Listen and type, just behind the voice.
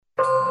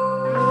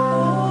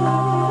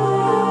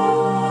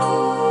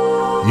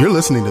You're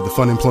listening to the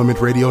Fun Employment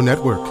Radio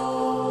Network. The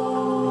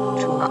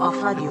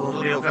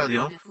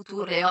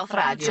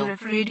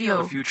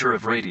future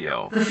of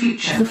radio. The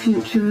future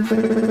of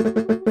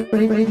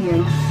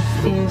radio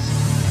is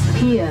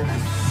here.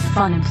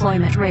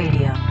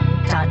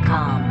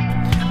 FunemploymentRadio.com.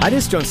 I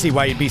just don't see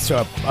why you'd be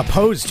so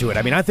opposed to it.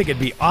 I mean, I think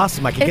it'd be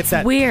awesome. I could get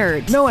that. It's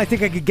weird. No, I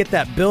think I could get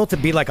that built to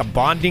be like a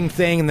bonding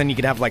thing, and then you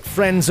could have like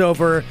friends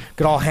over,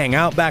 could all hang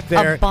out back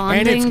there. A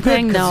bonding and it's good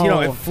thing? 'cause, No.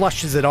 it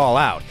flushes it all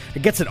out.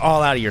 It gets it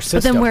all out of your system.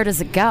 But then where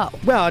does it go?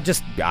 Well, I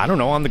don't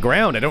know, on the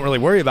ground. I don't really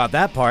worry about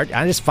that part.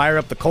 I just fire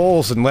up the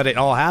coals and let it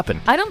all happen.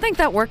 I don't think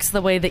that works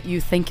the way that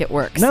you think it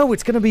works. No,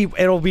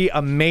 it'll be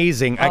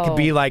amazing. I could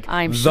be like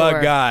I'm the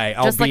sure. guy.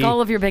 Just like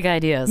all of your big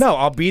ideas. No,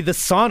 I'll be the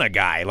sauna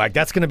guy. Like,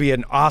 that's going to be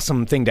an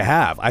awesome thing to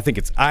have. I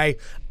think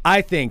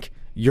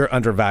you're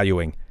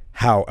undervaluing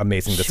how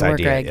amazing this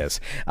idea Greg. is.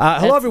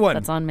 Hello, everyone.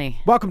 That's on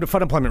me. Welcome to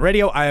Fun Employment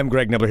Radio. I am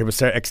Greg Nibbler here with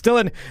Sarah X.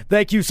 Dillon.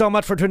 Thank you so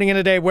much for tuning in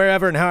today,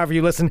 wherever and however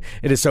you listen.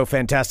 It is so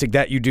fantastic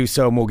that you do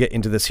so, and we'll get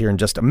into this here in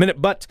just a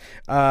minute. But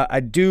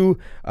I do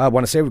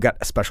want to say we've got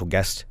a special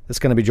guest that's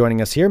going to be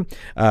joining us here.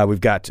 We've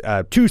got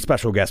two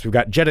special guests. We've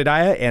got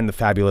Jedediah and the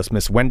fabulous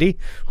Miss Wendy,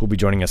 who will be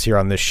joining us here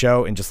on this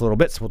show in just a little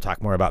bit, so we'll talk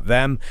more about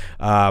them.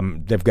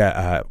 They've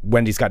got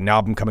Wendy's got an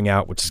album coming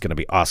out, which is going to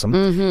be awesome.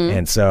 Mm-hmm.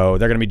 And so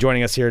they're going to be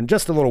joining us here in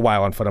just a little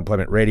while on Fun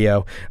Employment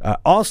Radio.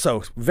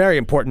 Also, very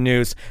important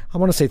news. I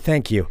want to say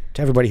thank you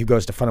to everybody who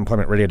goes to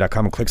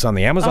funemploymentradio.com and clicks on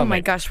the Amazon Oh my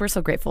link. gosh, we're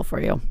so grateful for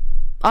you.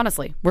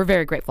 Honestly, we're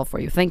very grateful for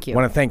you. Thank you. I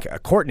want to thank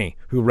Courtney,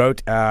 who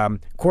wrote.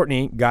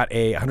 Courtney got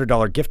a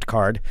 $100 gift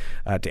card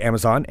to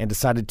Amazon and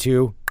decided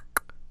to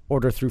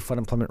order through Fun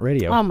Employment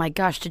Radio. Oh my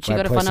gosh, did she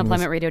go to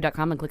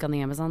funemploymentradio.com and click on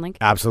the Amazon link?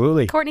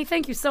 Absolutely. Courtney,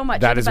 thank you so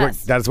much. That is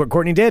what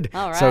Courtney did.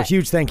 All right. So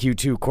huge thank you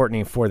to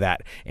Courtney for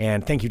that,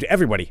 and thank you to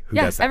everybody who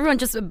does that. Everyone,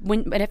 just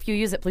and if you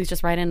use it, please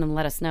just write in and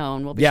let us know,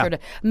 and we'll be sure to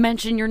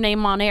mention your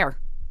name on air.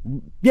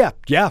 Yeah,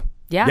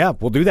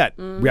 we'll do that.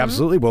 Mm-hmm. We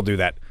absolutely will do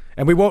that.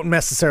 And we won't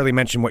necessarily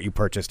mention what you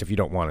purchased if you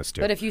don't want us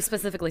to. But if you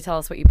specifically tell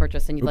us what you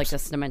purchased and you'd like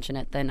us to mention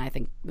it, then I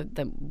think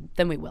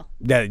then we will.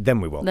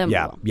 Then we will. Then we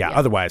yeah, will. yeah.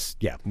 Otherwise,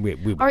 we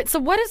will. All right, so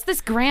what is this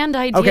grand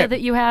idea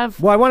that you have?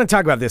 Well, I want to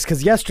talk about this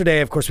because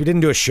yesterday, of course, we didn't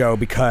do a show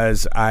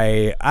because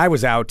I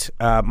was out.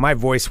 My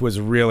voice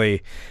was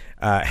really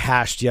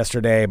hashed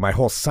yesterday. My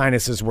whole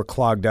sinuses were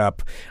clogged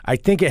up. I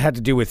think it had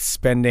to do with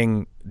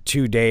spending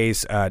 2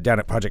 days down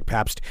at Project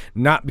Pabst,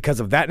 not because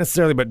of that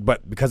necessarily,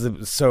 but because it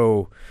was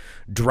so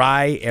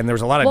dry and there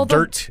was a lot of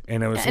dirt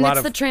and it was a lot of... And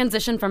it's the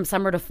transition from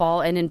summer to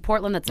fall, and in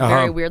Portland that's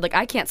very weird. Like,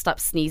 I can't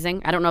stop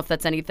sneezing. I don't know if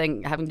that's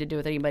anything having to do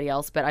with anybody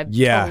else, but I've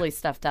totally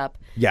stuffed up.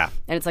 Yeah.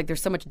 And it's like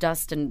there's so much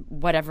dust and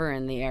whatever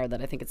in the air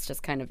that I think it's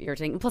just kind of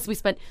irritating. And plus we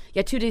spent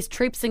 2 days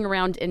traipsing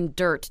around in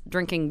dirt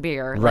drinking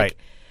beer. Right. Like,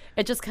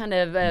 it just kind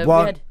of...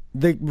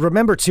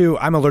 remember too,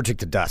 I'm allergic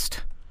to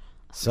dust.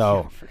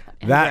 So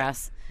and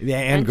grass. Yeah,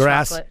 and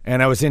grass. Chocolate.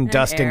 And I was in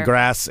dust and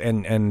grass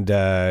and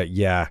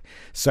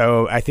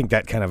so I think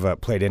that kind of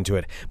played into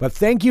it. But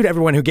thank you to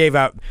everyone who gave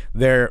out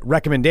their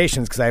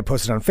recommendations, because I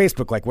posted on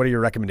Facebook, like, what are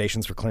your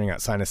recommendations for clearing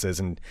out sinuses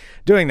and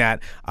doing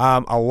that.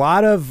 A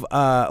lot of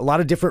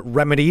different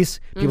remedies.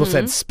 People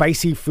said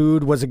spicy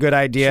food was a good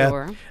idea.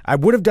 Sure. I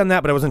would have done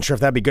that, but I wasn't sure if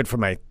that'd be good for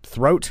my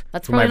throat.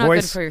 That's for my probably not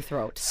voice. good for your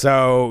throat.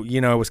 So,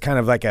 it was kind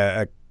of like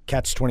a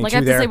catch-22 like I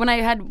have there. to say, when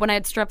I had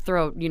strep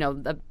throat,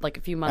 like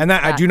a few months and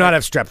that, back, I do not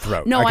have strep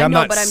throat. No, like, I I'm know,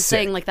 not but I'm sick.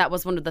 saying, like, that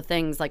was one of the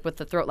things, like, with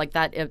the throat, like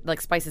that, like,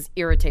 spices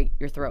irritate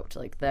your throat.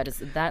 Like, that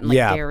and like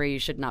dairy, you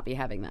should not be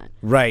having that.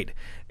 Right.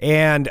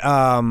 And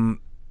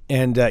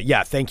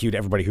thank you to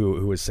everybody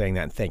who was saying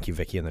that, and thank you,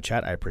 Vicky, in the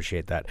chat. I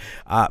appreciate that.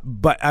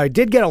 But I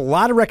did get a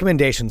lot of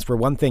recommendations for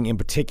one thing in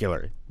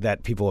particular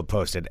that people have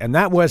posted, and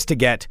that was to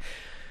get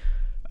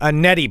a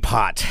neti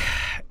pot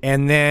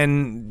and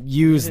then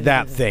use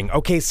that thing.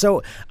 Okay,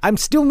 so I'm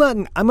still not,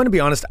 I'm going to be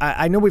honest,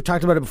 I know we've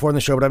talked about it before in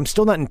the show, but I'm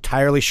still not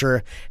entirely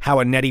sure how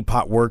a neti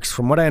pot works.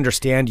 From what I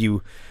understand,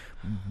 you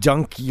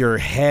dunk your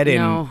head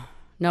in...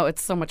 No,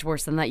 it's so much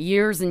worse than that.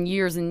 Years and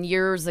years and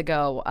years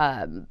ago,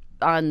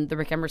 on the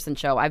Rick Emerson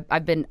show,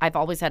 I've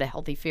always had a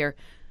healthy fear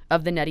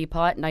of the neti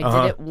pot, and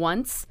I did it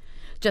once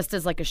just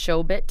as like a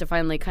show bit to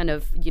finally kind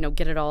of,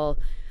 get it all...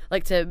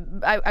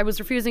 I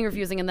was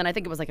refusing, and then I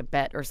think it was like a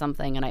bet or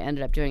something, and I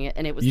ended up doing it,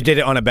 and it was... You did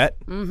it on a bet?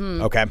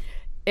 Mm-hmm. Okay.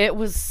 It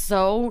was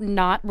so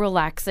not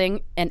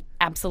relaxing and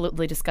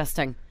absolutely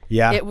disgusting.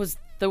 Yeah. It was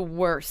the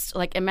worst.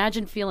 Like,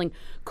 imagine feeling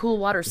cool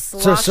water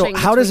sloshing. So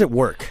how does it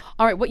work?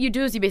 All right, what you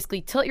do is you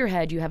basically tilt your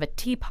head, you have a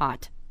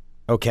teapot.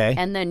 Okay.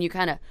 And then you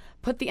kind of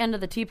put the end of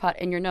the teapot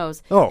in your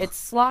nose. Oh. It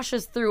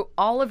sloshes through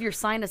all of your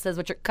sinuses,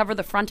 which cover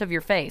the front of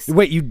your face.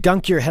 Wait, you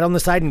dunk your head on the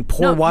side and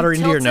pour water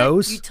into your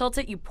nose? You tilt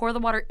it, you pour the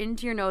water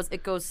into your nose.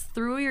 It goes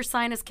through your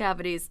sinus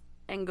cavities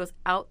and goes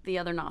out the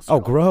other nostril.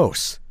 Oh,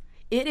 gross.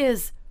 It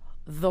is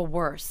the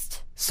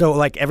worst. So,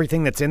 like,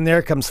 everything that's in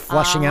there comes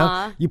flushing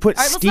out? You put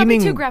all right, steaming...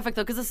 Let's not be too graphic,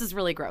 though, because this is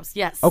really gross.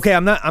 Yes. Okay,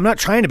 I'm not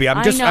trying to be. I'm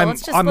honestly...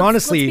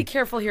 Let's be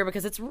careful here,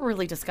 because it's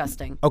really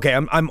disgusting. Okay,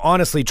 I'm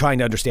honestly trying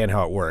to understand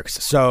how it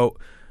works. So...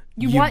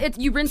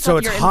 You rinse so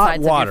off it's your hot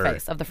insides water. of your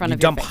face, of the front you of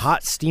your dump face.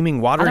 hot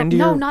steaming water into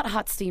No, your... not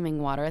hot steaming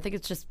water. I think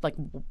it's just like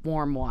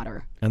warm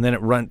water. And then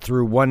it runs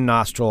through one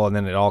nostril, and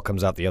then it all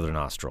comes out the other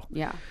nostril.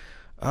 Yeah.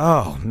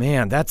 Oh,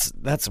 man, that's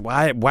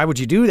why would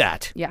you do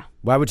that? Yeah.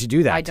 Why would you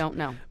do that? I don't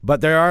know.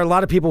 But there are a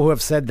lot of people who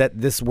have said that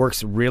this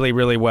works really,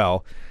 really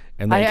well.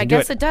 And I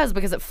guess it does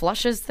because it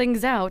flushes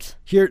things out.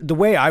 Here, the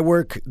way I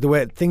work, the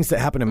way things that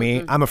happen to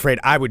me, I'm afraid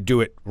I would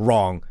do it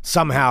wrong.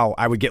 Somehow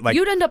I would get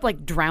You'd end up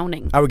like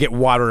drowning. I would get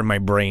water in my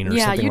brain or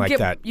something like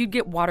that. You'd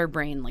get water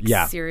brain, like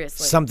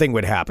seriously. Something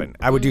would happen.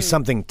 I would do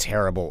something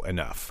terrible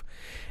enough.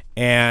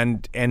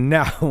 And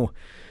now,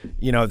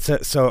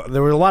 so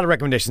there were a lot of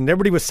recommendations.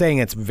 Everybody was saying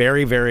it's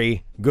very,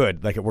 very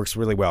good. Like it works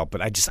really well.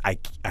 But I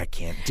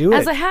can't do it.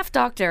 As a half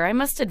doctor, I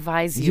must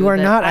advise you. You are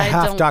that not a I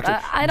half don't- doctor.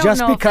 I don't Just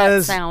know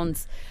because- if that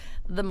sounds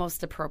the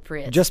most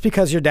appropriate. Just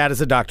because your dad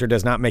is a doctor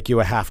does not make you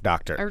a half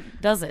doctor. Or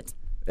does it?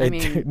 I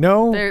mean,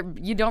 no.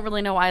 You don't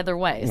really know either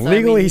way. So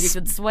Legally, you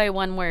could sway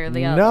one way or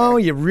the other. No,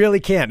 you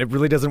really can't. It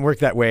really doesn't work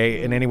that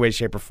way in any way,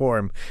 shape, or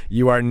form.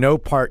 You are no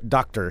part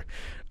doctor.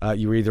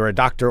 You are either a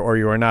doctor or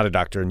you are not a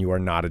doctor, and you are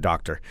not a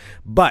doctor.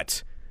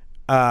 But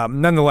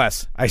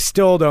nonetheless, I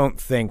still don't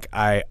think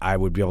I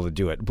would be able to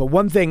do it. But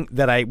one thing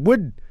that I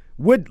would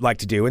like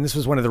to do, and this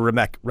was one of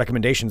the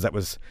recommendations that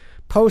was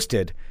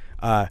posted,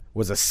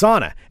 was a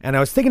sauna. And I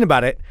was thinking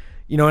about it,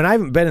 and I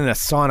haven't been in a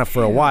sauna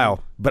for a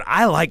while, but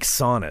I like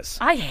saunas.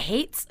 I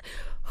hate...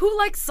 Who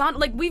likes sauna?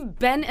 Like, we've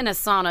been in a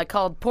sauna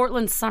called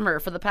Portland Summer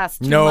for the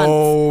past 2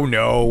 months.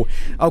 No.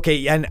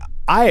 Okay, and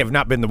I have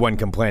not been the one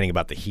complaining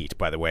about the heat,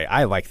 by the way.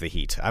 I like the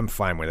heat. I'm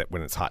fine with it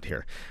when it's hot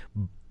here.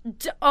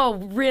 Oh,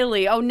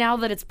 really? Oh, now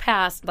that it's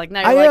passed, like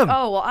now I you're like, am.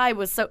 oh, well, I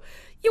was so...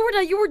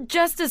 You were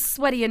just as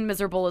sweaty and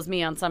miserable as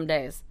me on some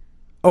days.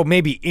 Oh,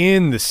 maybe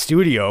in the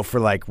studio for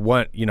like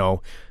what,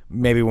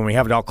 maybe when we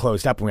have it all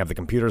closed up and we have the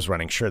computers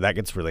running, sure, that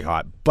gets really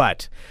hot.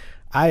 But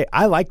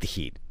I like the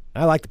heat.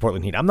 I like the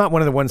Portland heat. I'm not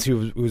one of the ones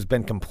who's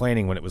been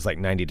complaining when it was like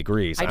 90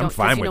 degrees. I don't, I'm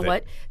fine you with know it.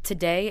 what?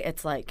 Today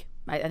it's like,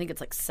 I think it's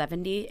like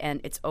 70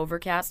 and it's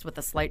overcast with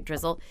a slight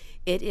drizzle.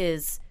 It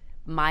is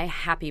my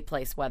happy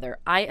place weather.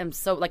 I am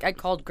so, like, I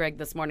called Greg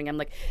this morning. I'm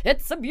like,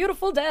 it's a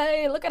beautiful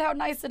day. Look at how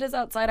nice it is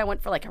outside. I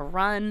went for like a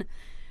run.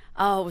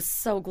 Oh, it was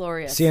so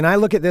glorious. See, and I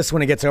look at this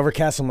when it gets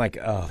overcast. I'm like,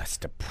 oh, that's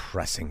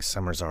depressing.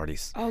 Summer's already.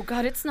 Oh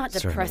God, it's not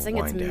starting to depressing.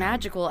 It's wind down.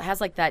 magical. It has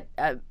like that.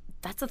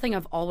 That's the thing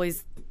I've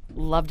always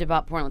loved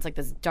about Portland. It's like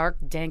this dark,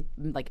 dank,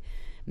 like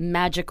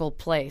magical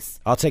place.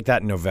 I'll take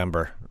that in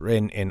November.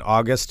 In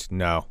August,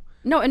 no.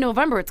 No, in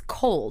November it's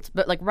cold,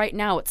 but like right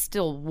now it's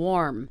still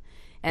warm,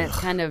 and it's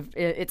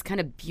kind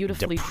of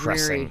beautifully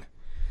Depressing. dreary.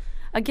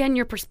 Again,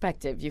 your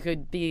perspective. You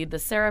could be the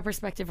Sarah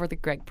perspective or the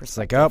Greg It's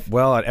like, perspective. oh,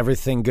 well,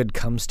 everything good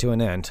comes to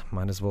an end.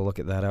 Might as well look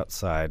at that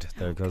outside.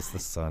 There goes the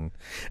sun.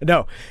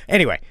 No,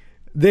 anyway,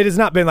 it has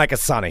not been like a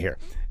sauna here.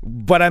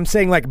 But I'm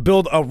saying, like,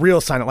 build a real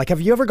sauna. Like,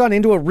 have you ever gone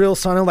into a real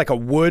sauna, like a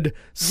wood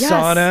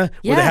sauna,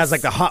 where it has,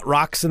 like, the hot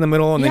rocks in the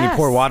middle and then you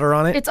pour water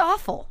on it? It's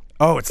awful.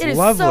 Oh, it's It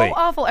lovely. is so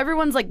awful.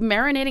 Everyone's like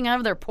marinating out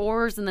of their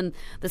pores, and then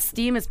the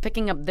steam is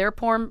picking up their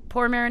pore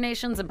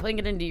marinations and putting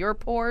it into your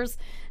pores,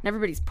 and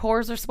everybody's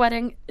pores are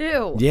sweating.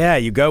 Ew. Yeah,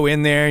 you go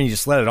in there and you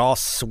just let it all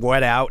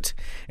sweat out,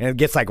 and it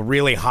gets like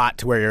really hot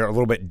to where you're a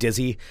little bit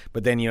dizzy,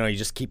 but then you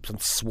just keep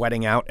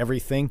sweating out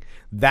everything.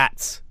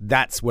 That's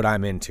what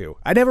I'm into.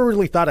 I never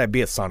really thought I'd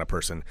be a sauna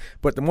person,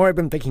 but the more I've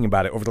been thinking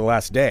about it over the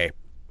last day,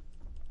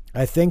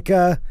 I think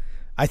I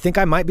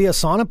might be a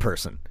sauna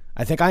person.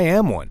 I think I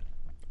am one.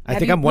 I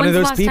think I'm one of when's the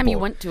those last people. time you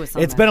went to a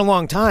sauna? It's been a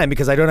long time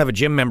because I don't have a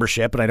gym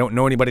membership and I don't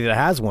know anybody that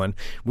has one,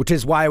 which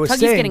is why I was Tuggy's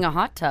saying getting a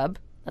hot tub.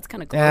 That's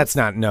kind of cool. that's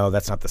not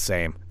the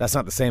same. That's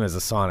not the same as a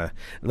sauna.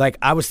 Like,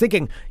 I was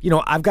thinking,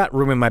 I've got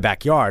room in my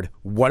backyard.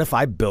 What if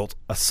I built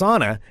a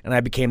sauna and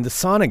I became the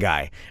sauna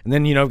guy? And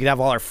then, we could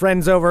have all our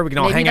friends over. We can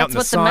all Maybe hang out in the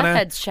that's what sauna. the meth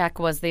heads shack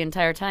was the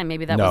entire time.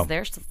 Maybe that No. was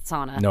their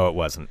sauna. No, it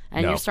wasn't.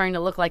 And No. you're starting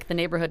to look like the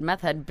neighborhood meth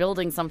head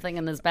building something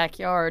in his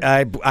backyard.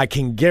 I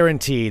can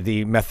guarantee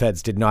the meth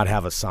heads did not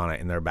have a sauna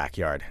in their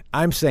backyard.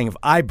 I'm saying if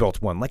I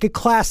built one, like a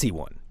classy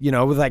one,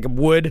 with like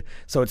wood,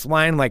 so it's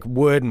lined like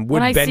wood and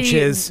wood when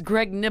benches. I see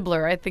Greg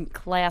Nibbler, I think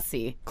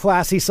classy.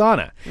 Classy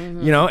sauna,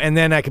 and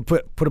then I could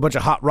put a bunch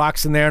of hot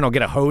rocks in there, and I'll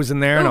get a hose in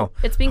there, and I'll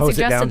It's being hose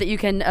it down. suggested that you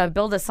can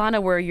build a sauna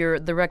where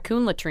the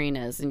raccoon latrine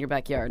is in your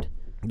backyard.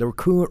 The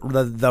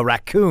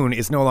raccoon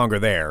is no longer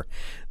there.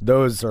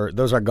 Those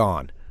are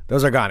gone.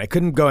 Those are gone. It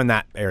couldn't go in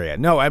that area.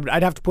 No,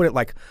 I'd have to put it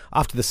like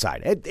off to the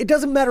side. It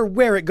doesn't matter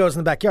where it goes in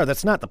the backyard.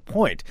 That's not the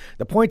point.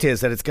 The point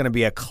is that it's going to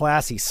be a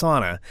classy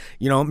sauna.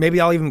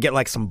 Maybe I'll even get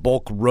like some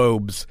bulk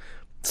robes.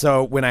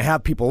 So when I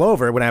have people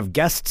over, when I have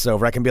guests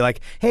over, I can be like,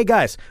 hey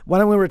guys, why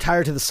don't we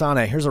retire to the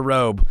sauna? Here's a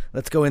robe.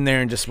 Let's go in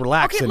there and just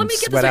relax Okay, and let me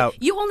get sweat this out.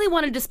 right. You only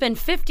wanted to spend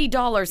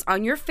 $50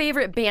 on your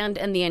favorite band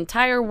in the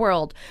entire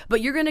world,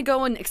 but you're going to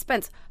go and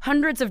expense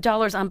hundreds of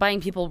dollars on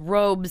buying people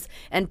robes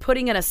and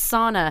putting in a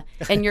sauna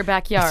in your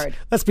backyard.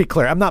 Let's be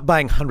clear. I'm not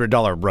buying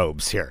 $100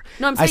 robes here.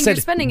 No, I'm I saying said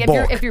you're spending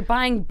bulk. if you're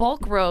buying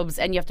bulk robes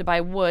and you have to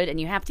buy wood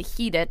and you have to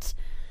heat it.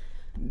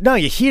 No,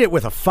 you heat it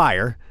with a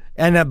fire,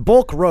 And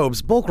bulk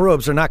robes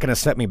are not going to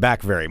set me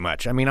back very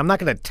much. I mean, I'm not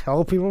going to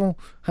tell people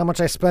how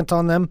much I spent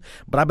on them,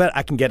 but I bet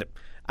I can get it.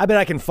 I bet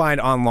I can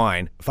find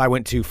online, if I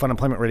went to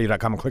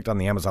funemploymentradio.com and clicked on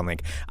the Amazon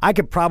link, I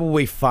could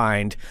probably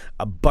find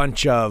a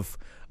bunch of,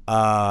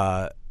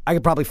 I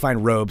could probably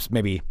find robes,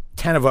 maybe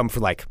 10 of them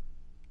for like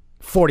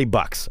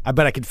 $40. I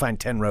bet I could find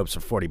 10 robes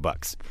for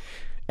 $40.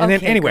 And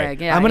then anyway,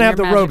 Greg, yeah, I'm going to have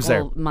the robes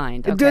there.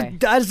 Mind. Okay. It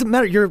doesn't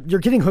matter. You're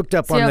getting hooked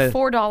up So on you the have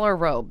 $4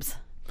 robes.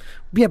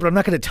 Yeah, but I'm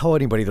not going to tell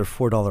anybody they're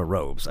 $4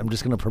 robes. I'm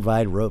just going to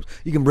provide robes.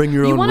 You can bring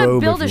your own robe. You want to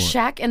build a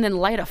shack and then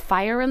light a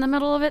fire in the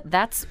middle of it?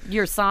 That's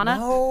your sauna?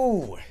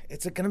 No,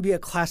 it's going to be a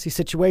classy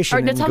situation.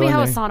 All right, now tell me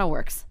how a sauna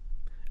works.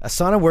 A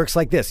sauna works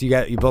like this.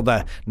 You build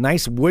a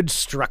nice wood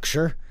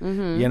structure,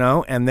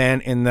 and then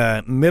in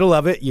the middle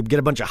of it, you get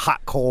a bunch of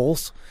hot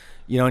coals,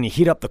 and you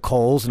heat up the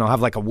coals, and I'll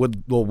have like a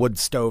little wood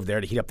stove there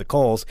to heat up the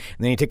coals,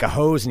 and then you take a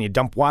hose and you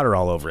dump water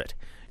all over it.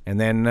 And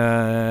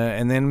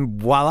then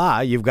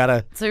voila, you've got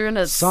a So you're in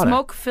a sauna.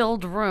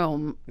 Smoke-filled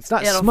room. It's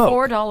not in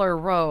smoke. A $4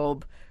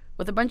 robe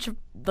with a bunch of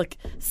like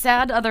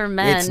sad other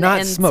men It's not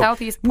in smoke.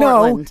 Southeast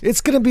Portland. No,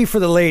 it's going to be for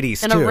the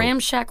ladies in too. a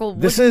ramshackle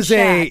wooden This is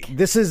shack.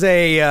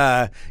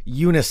 a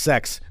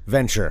unisex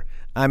venture.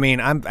 I mean,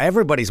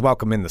 everybody's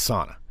welcome in the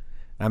sauna.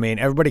 I mean,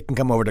 everybody can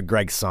come over to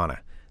Greg's sauna.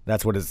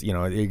 That's what is, you're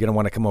going to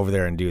want to come over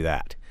there and do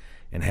that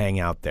and hang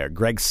out there.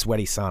 Greg's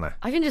sweaty sauna.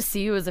 I can just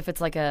see you as if it's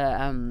like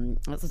a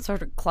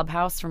sort of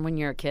clubhouse from when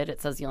you're a kid.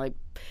 It says,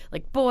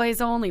 like boys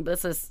only,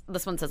 but this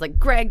one says like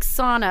Greg's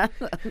sauna.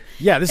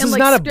 Yeah, this is like,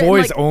 not a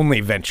boys like,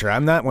 only venture.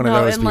 I'm not one of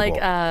those people.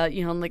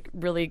 And like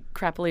really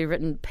crappily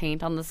written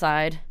paint on the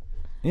side.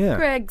 Yeah.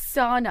 Greg's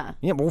sauna.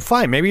 Yeah, well,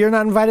 fine. Maybe you're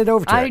not invited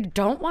over to I it.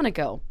 don't want to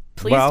go.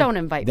 Please Well, don't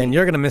invite Then me.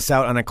 you're going to miss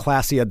out on a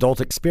classy adult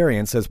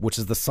experience, which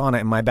is the sauna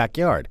in my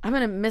backyard. I'm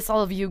gonna miss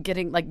all of you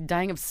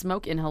dying of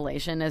smoke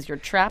inhalation as you're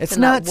trapped It's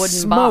in not that wooden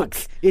smoke.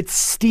 box. It's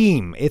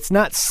steam. It's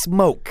not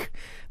smoke.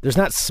 There's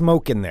not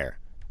smoke in there.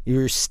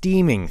 You're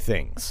steaming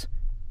things.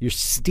 You're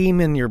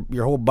steaming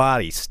your whole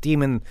body,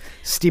 steaming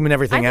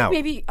everything I out.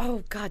 think maybe.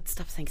 Oh God,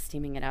 stop saying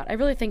steaming it out. I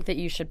really think that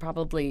you should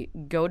probably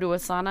go to a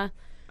sauna.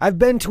 I've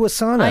been to a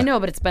sauna. I know,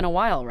 but it's been a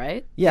while,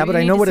 right? Yeah, Maybe but you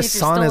I need know to what a see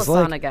if you're sauna is still a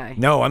like. sauna guy.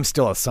 No, I'm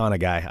still a sauna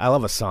guy. I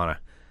love a sauna.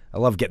 I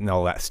love getting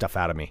all that stuff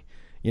out of me.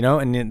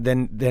 And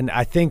then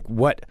I think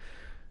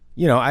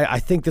I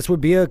think this would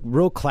be a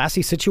real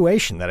classy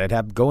situation that I'd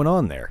have going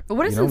on there. But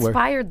what has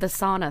inspired the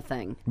sauna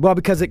thing? Well,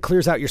 because it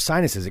clears out your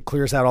sinuses. It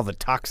clears out all the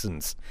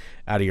toxins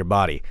out of your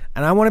body.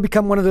 And I want to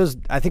become one of those.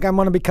 I think I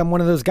want to become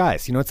one of those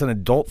guys. It's an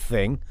adult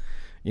thing.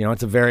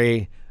 It's a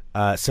very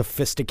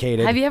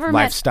sophisticated Have you ever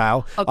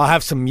lifestyle. I'll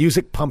have some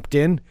music pumped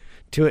in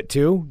to it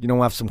too.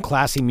 We'll have some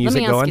classy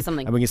music ask going. you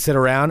something. And we can sit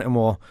around and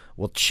we'll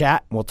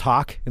chat and we'll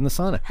talk in the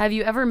sauna. Have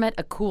you ever met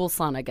a cool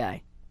sauna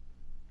guy?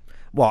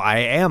 Well,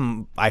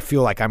 I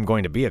feel like I'm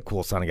going to be a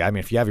cool sauna guy. I mean,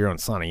 if you have your own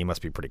sauna, you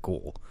must be pretty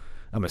cool.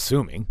 I'm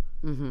assuming.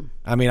 Mm-hmm.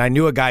 I mean, I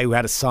knew a guy who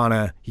had a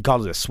sauna. He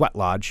called it a sweat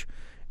lodge.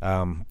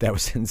 That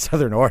was in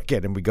Southern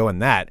Oregon, and we go in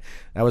that.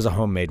 That was a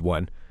homemade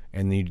one.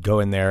 And then you'd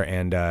go in there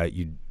and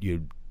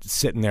you'd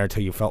sit in there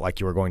until you felt like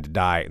you were going to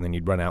die, and then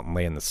you'd run out and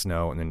lay in the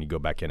snow, and then you'd go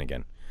back in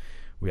again.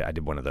 I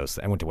did one of those.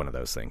 I went to one of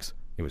those things.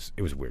 It was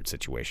a weird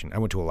situation. I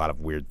went to a lot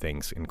of weird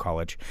things in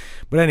college.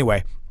 But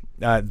anyway,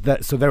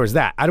 so there was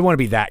that. I don't want to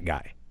be that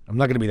guy. I'm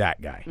not going to be that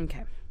guy.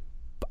 Okay.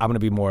 I'm going to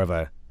be more of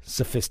a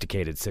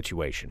sophisticated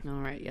situation. All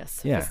right.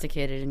 Yes. Yeah.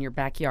 Sophisticated in your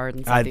backyard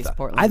in Southeast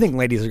Portland. I think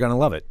ladies are going to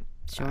love it.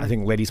 Sure. I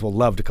think ladies will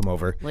love to come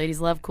over Ladies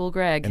love cool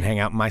Greg. and hang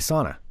out in my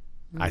sauna.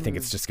 I think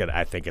it's just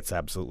I think it's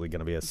absolutely going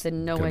to be a. It's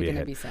in no way going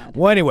to be sad.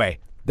 Well, anyway,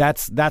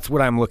 that's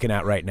what I'm looking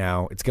at right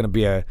now. It's going to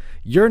be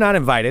You're not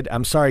invited.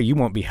 I'm sorry, you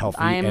won't be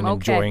healthy and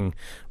enjoying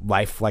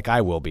life like I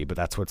will be. But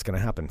that's what's going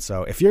to happen.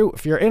 So if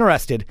you're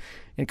interested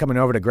in coming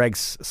over to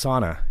Greg's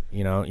sauna,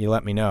 you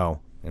let me know,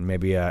 and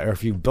maybe or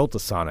if you've built a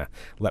sauna,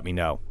 let me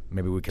know.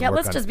 Maybe we can. Yeah, work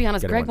let's on just be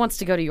honest. getting Greg one. wants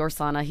to go to your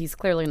sauna. He's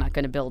clearly not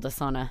going to build a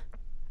sauna.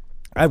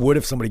 I would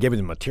if somebody gave me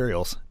the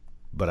materials,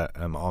 but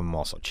I'm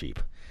also cheap.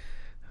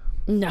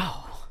 No.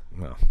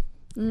 Well.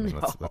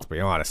 Let's be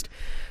honest.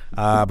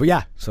 But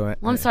yeah, so. Well,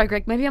 I'm sorry,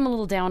 Greg. Maybe I'm a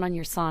little down on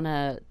your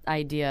sauna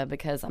idea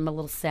because I'm a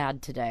little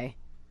sad today.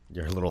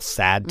 You're a little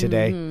sad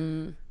today?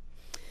 Mm-hmm.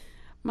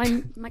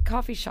 My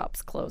coffee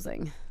shop's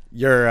closing.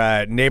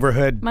 Your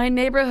neighborhood? My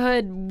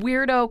neighborhood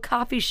weirdo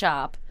coffee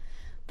shop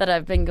that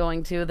I've been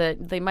going to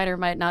that they might or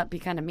might not be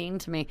kind of mean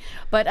to me.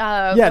 But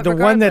yeah, but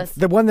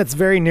the one that's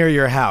very near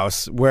your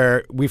house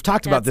where we've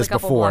talked about this it's a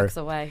couple before. blocks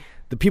away.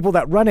 The people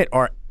that run it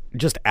are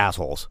just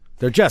assholes.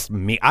 They're just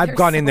mean. I've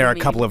gone in so there a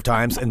mean. couple of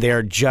times, and they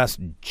are just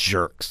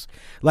jerks.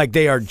 Like,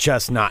 they are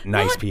just not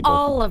nice Not people.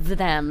 all of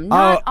them.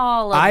 Not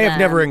all of them. I have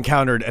never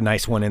encountered a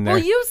nice one in there.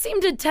 Well, you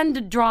seem to tend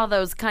to draw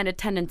those kind of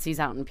tendencies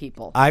out in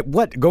people.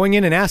 Going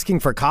in and asking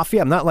for coffee?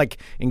 I'm not like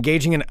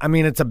engaging in. I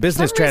mean, it's a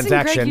business For some reason,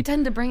 transaction. Greg, you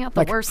tend to bring out the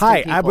Like, worst hi,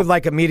 in people. I would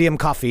like a medium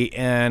coffee,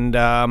 and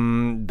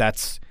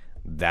that's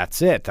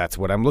it. That's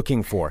what I'm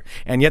looking for.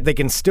 And yet they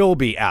can still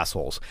be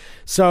assholes.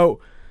 So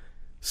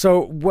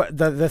what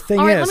the thing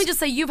All right, is? let me just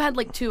say you've had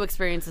like 2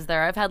 experiences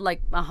there. I've had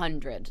like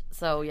 100.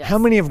 So yes. How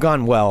many have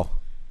gone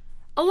well?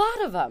 A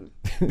lot of them.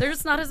 They're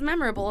just not as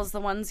memorable as the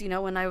ones,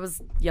 when I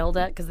was yelled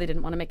at because they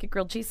didn't want to make a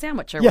grilled cheese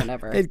sandwich or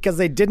whatever. Because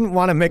they didn't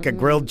want to make a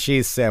grilled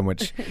cheese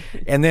sandwich.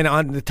 And then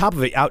on the top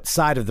of it,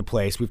 outside of the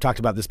place, we've talked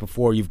about this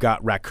before, you've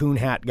got raccoon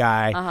hat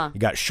guy, you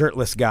got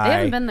shirtless guy. They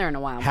haven't been there in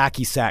a while.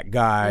 Hacky sack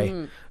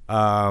guy,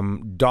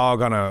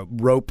 dog on a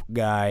rope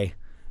guy.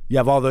 You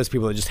have all those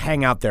people that just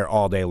hang out there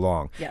all day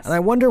long. Yes. And I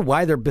wonder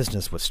why their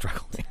business was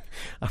struggling.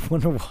 I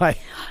wonder why.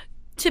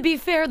 To be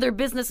fair, their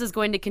business is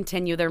going to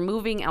continue. They're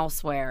moving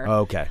elsewhere.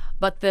 Okay.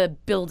 But the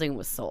building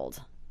was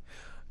sold.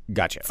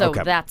 Gotcha. So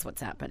okay. that's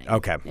what's happening.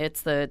 Okay.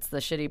 It's the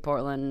shitty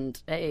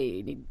Portland,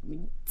 hey, need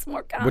some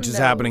more condos. Which is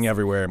happening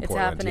everywhere in It's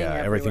Portland. happening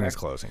everywhere. Everything is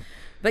closing.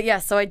 But yeah,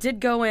 so I did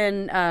go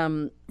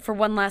in for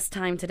one last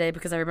time today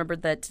because I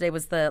remembered that today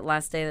was the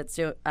last day that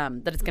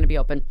it's going to be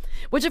open.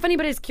 Which, if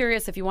anybody's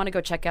curious, if you want to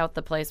go check out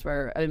the place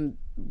where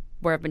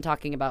I've been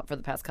talking about for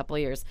the past couple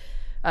of years,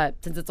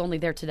 since it's only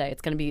there today,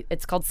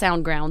 it's called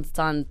Sound Grounds. It's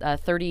on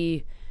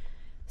 37th,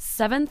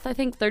 I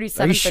think, 37th.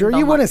 Are you sure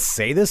you want to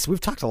say this? We've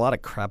talked a lot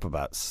of crap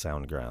about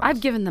Sound Grounds. I've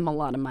given them a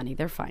lot of money.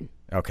 They're fine.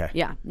 Okay.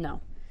 Yeah,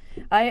 no.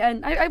 I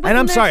went and in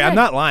I'm there sorry, today. I'm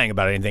not lying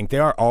about anything. They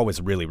are always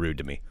really rude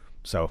to me.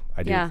 So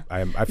I do. Yeah.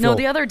 I feel. No,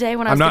 the other day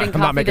when I was getting I'm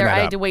not coffee making there, that I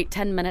had up. to wait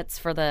 10 minutes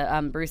for the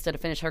barista to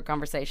finish her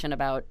conversation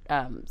about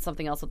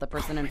something else with the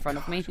person in front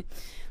of me.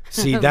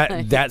 See,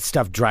 that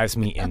stuff drives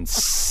me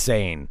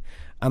insane.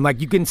 I'm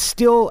like, you can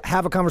still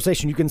have a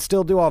conversation. You can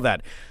still do all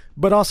that.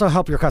 But also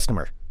help your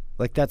customer.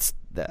 Like, that's...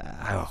 oh,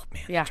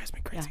 man, Yeah. that drives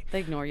me crazy. Yeah, they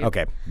ignore you.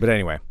 Okay, but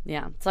anyway.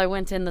 Yeah. So I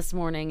went in this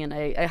morning and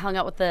I hung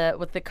out with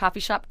the coffee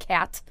shop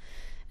cat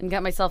and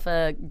got myself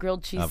a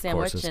grilled cheese Of course,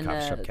 sandwich it's and,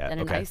 coffee shop cat.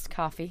 and an Okay. iced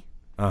coffee.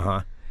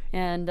 Uh-huh.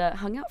 And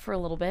hung out for a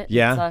little bit.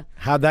 Yeah?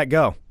 How'd that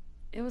go?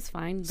 It was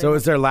fine. So it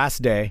was their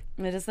last day.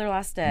 It is their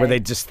last day. Were they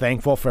just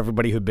thankful for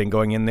everybody who'd been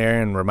going in there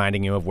and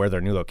reminding you of where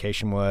their new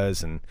location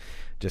was and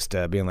just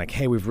being like,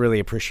 hey, we've really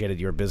appreciated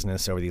your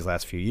business over these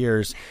last few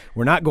years.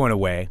 We're not going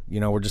away.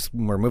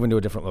 We're moving to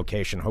a different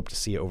location. Hope to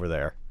see you over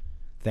there.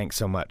 Thanks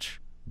so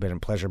much. Been a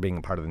pleasure being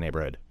a part of the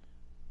neighborhood.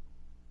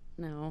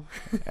 No.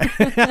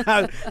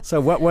 So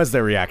what was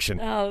their reaction?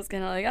 I was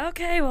kind of like,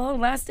 okay, well,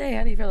 last day.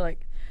 How do you feel?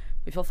 Like,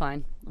 we feel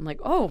fine. I'm like,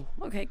 oh,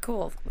 okay,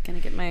 cool. Can I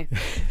get my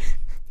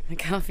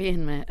coffee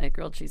and my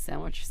grilled cheese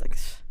sandwich? She's like,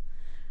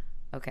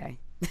 okay.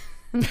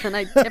 And then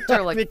I tipped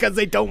her like... Because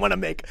they don't want to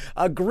make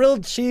a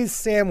grilled cheese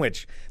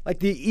sandwich. Like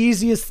the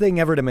easiest thing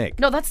ever to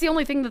make. No, that's the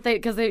only thing that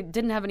because they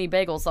didn't have any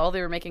bagels. So all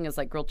they were making is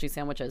like grilled cheese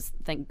sandwiches.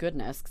 Thank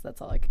goodness, because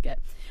that's all I could get.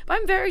 But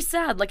I'm very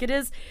sad. Like it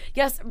is,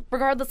 yes,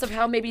 regardless of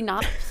how maybe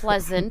not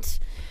pleasant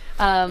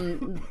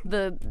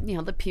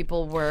the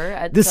people were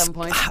at some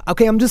point.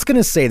 Okay, I'm just going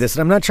to say this,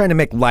 and I'm not trying to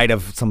make light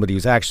of somebody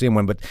who's actually in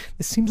one, but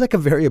this seems like a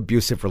very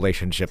abusive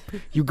relationship.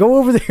 You go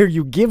over there,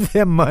 you give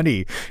them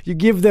money, you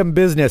give them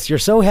business, you're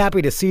so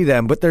happy to see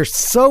them, but they're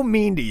so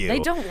mean to you. They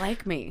don't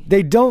like me.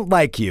 They don't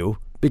like you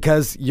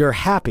because you're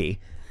happy,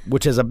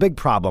 which is a big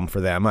problem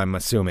for them, I'm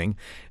assuming.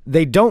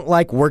 They don't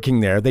like working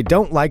there. They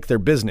don't like their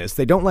business.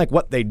 They don't like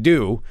what they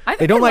do. I think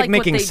they don't they like like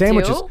making what they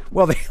sandwiches. do.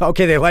 Well,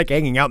 they like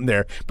hanging out in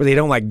there, but they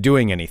don't like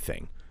doing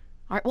anything.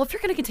 All right, well, if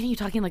you're going to continue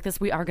talking like this,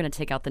 we are going to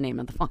take out the name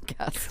of the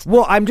podcast.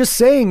 Well, I'm just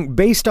saying,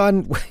 based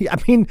on, I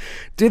mean,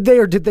 did they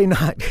or did they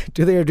not?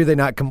 Do they or do they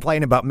not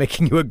complain about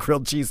making you a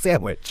grilled cheese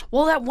sandwich?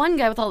 Well, that one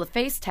guy with all the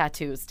face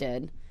tattoos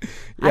did.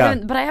 Yeah.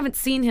 But I haven't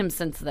seen him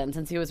since then,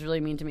 since he was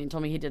really mean to me and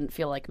told me he didn't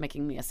feel like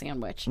making me a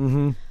sandwich.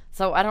 Mm-hmm.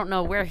 So I don't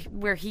know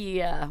where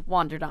he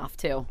wandered off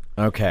to.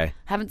 Okay.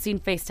 Haven't seen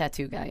face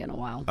tattoo guy in a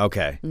while.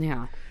 Okay.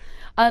 Yeah.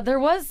 There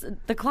was,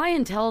 the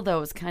clientele, though,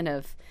 was kind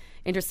of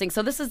interesting.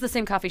 So this is the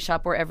same coffee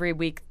shop where every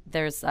week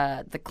there's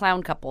the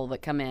clown couple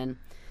that come in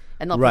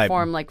and they'll Right.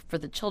 perform like for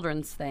the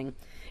children's thing.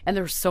 And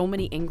there were so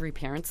many angry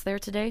parents there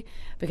today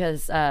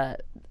because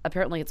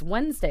apparently it's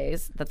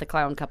Wednesdays that the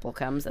clown couple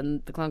comes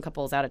and the clown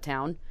couple is out of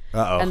town.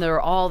 Uh-oh. And there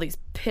are all these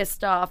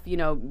pissed off,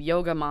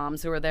 yoga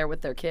moms who are there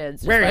with their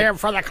kids. just We're like, here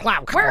for the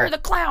clown couple. Where are the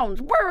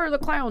clowns? Where are the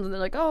clowns? And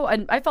they're like, oh,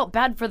 and I felt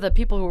bad for the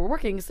people who were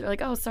working. So they're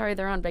like, oh, sorry,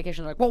 they're on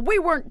vacation. They're like, well, we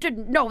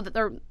didn't know that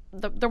there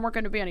weren't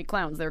going to be any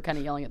clowns. They were kind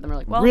of yelling at them. We're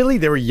like, well, Really?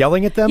 They were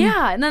yelling at them?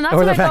 yeah. And then that's Or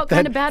when the I fact felt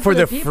kind that of bad for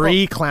the people.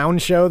 free clown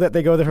show that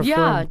they go there for?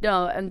 Yeah,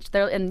 no, and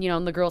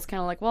the girl's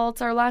kind of like, well,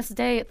 it's our last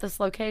day at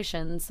this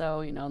location, so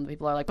and the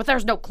people are like, but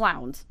there's no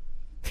clowns.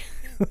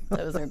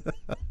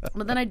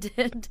 But then I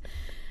did.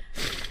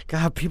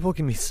 God, people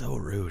can be so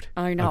rude.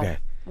 I know. Okay.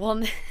 Well,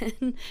 and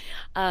then,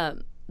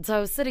 so I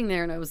was sitting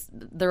there, and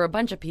there were a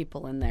bunch of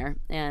people in there,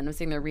 and I was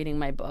sitting there reading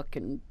my book,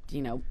 and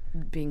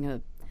being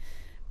a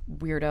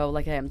weirdo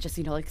like I am, just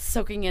like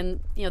soaking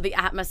in the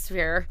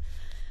atmosphere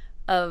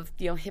of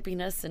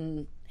hippiness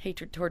and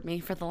hatred toward me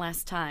for the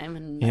last time,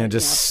 and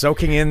Just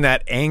soaking in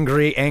that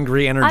angry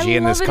energy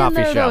in this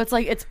coffee shop. Though. It's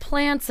like it's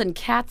plants and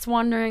cats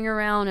wandering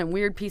around and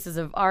weird pieces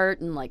of art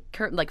and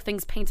like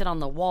things painted on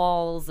the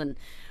walls and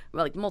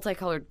like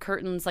multicolored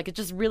curtains. Like it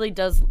just really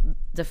does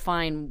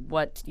define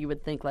what you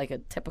would think like a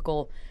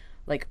typical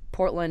like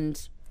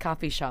Portland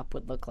coffee shop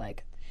would look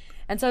like.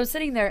 And so I was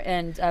sitting there,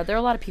 and there are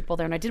a lot of people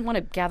there, and I didn't want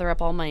to gather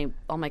up all my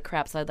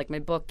crap. So I had like my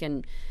book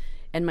and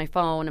and my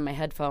phone and my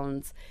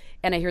headphones.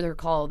 And I hear her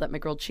call that my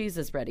grilled cheese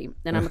is ready.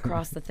 And I'm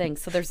across the thing.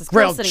 So there's this girl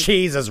Grilled sitting...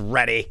 cheese is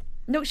ready.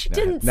 No, she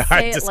didn't no, say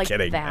I'm it just like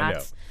kidding.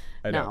 that.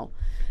 I know. No.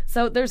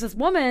 So there's this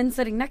woman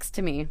sitting next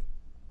to me.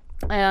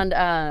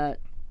 And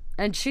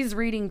she's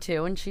reading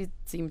too. And she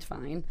seemed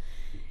fine.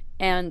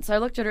 And so I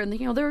looked at her and,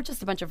 there were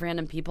just a bunch of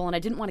random people. And I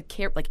didn't want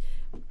to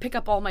pick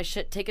up all my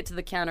shit, take it to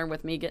the counter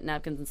with me, get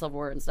napkins and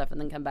silverware and stuff, and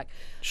then come back.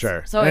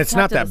 Sure. So and it's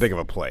not that big of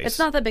a place. It's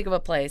not that big of a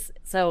place.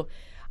 So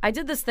I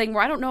did this thing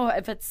where I don't know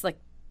if it's like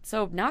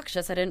so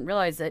obnoxious. I didn't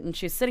realize it. And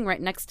she's sitting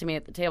right next to me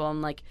at the table.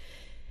 I'm like,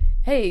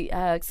 hey,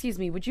 excuse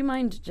me, would you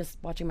mind just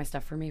watching my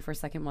stuff for me for a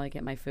second while I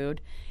get my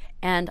food?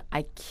 And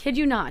I kid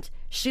you not,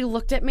 she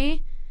looked at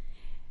me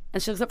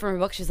and she looks up from her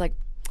book. She's like,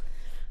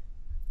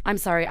 I'm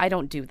sorry, I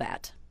don't do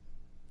that.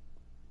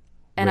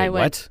 And Wait, I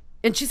went, what?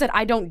 And she said,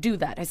 I don't do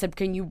that. I said,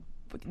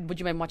 would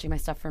you mind watching my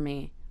stuff for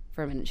me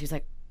for a minute? She's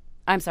like,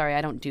 I'm sorry,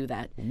 I don't do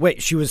that.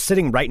 Wait, she was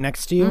sitting right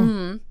next to you?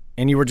 Mm-hmm.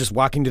 And you were just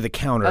walking to the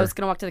counter. I was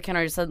going to walk to the counter.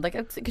 I just said,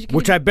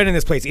 which I've been in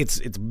this place. It's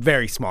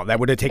very small. That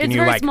would have taken it's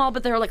you very small,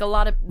 but there are a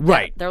lot of...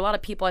 Right. Yeah, there are a lot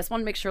of people. I just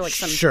want to make sure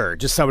Sure,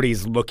 just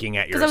somebody's looking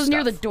at your stuff. Because I was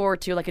near the door,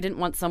 too. I didn't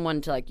want someone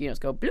to,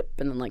 just go bloop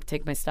and then,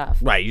 take my stuff.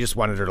 Right, you just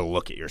wanted her to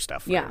look at your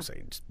stuff. Yeah. So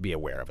just be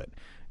aware of it.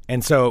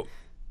 And so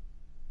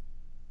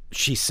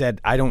she said,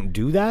 I don't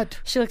do that?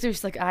 She looked at me,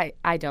 she's like,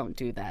 I don't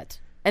do that.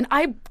 And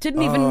I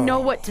didn't even know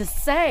what to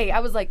say. I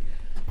was like...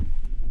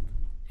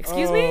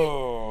 Excuse me?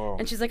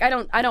 And she's like, I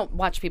don't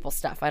watch people's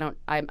stuff.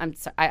 I'm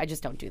sorry, I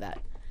just don't do that.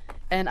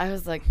 And I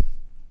was like,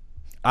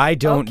 I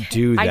don't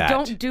do that. I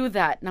don't do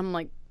that. And I'm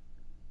like,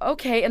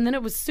 okay. And then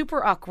it was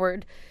super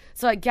awkward.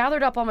 So I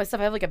gathered up all my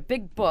stuff. I have a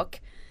big book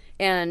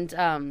and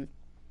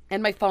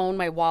my phone,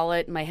 my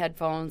wallet, my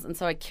headphones. And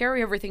so I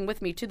carry everything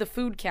with me to the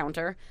food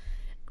counter.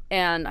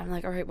 And I'm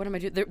like, all right, what am I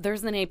doing? There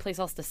isn't any place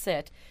else to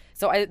sit.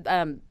 So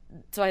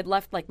I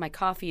left my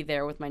coffee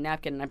there with my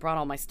napkin, and I brought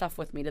all my stuff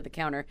with me to the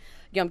counter.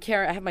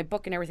 I have my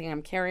book and everything.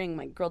 I'm carrying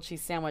my grilled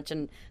cheese sandwich,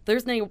 and there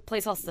isn't any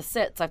place else to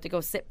sit. So I have to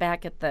go sit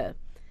back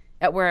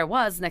at where I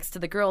was next to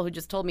the girl who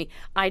just told me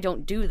I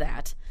don't do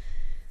that.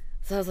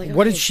 So I was like, okay.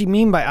 What did she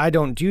mean by I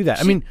don't do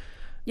that?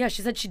 Yeah,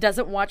 she said she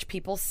doesn't watch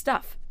people's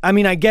stuff.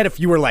 I get if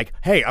you were like,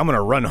 hey, I'm going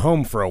to run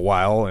home for a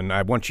while, and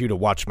I want you to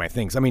watch my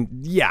things.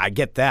 Yeah, I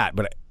get that,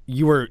 but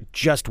you were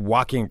just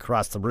walking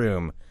across the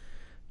room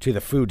to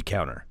the food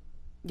counter.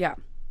 Yeah.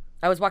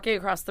 I was walking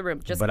across the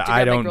room just but to I get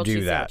my don't grilled do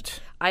cheese that.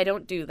 sandwich. I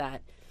don't do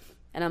that.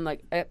 And I'm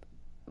like,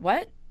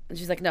 what? And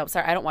she's like, no,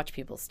 sorry, I don't watch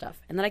people's stuff.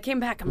 And then I came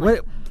back. I'm like,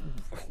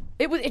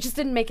 it just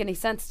didn't make any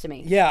sense to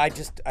me. Yeah,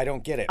 I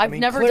don't get it. I've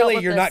never clearly dealt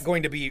with you're this. not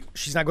going to be.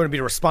 She's not going to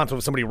be responsible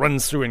if somebody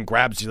runs through and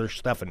grabs your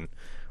stuff and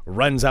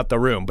runs out the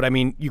room. But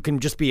you can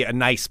just be a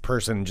nice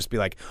person and just be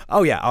like,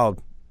 oh yeah, I'll.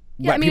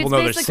 Yeah, let people know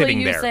they're basically sitting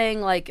you there.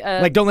 Saying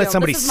don't let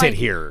somebody this is sit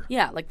here.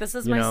 Yeah, this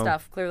is my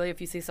stuff. Clearly, if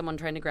you see someone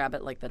trying to grab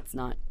it, that's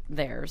not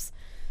theirs.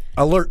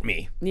 Alert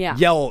me. Yeah.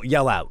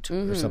 Yell out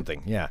or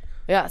something. Yeah.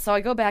 Yeah. So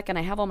I go back and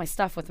I have all my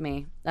stuff with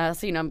me. I'm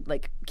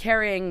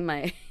carrying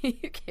my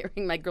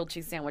grilled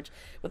cheese sandwich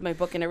with my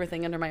book and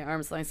everything under my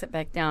arm. So I sit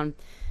back down,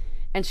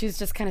 and she's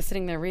just kind of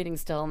sitting there reading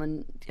still. And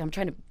then I'm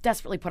trying to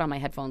desperately put on my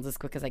headphones as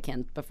quick as I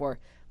can before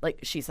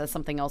she says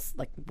something else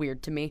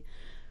weird to me.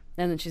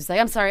 And then she's like,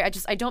 I'm sorry,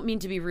 I don't mean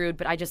to be rude,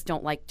 but I just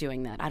don't like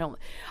doing that.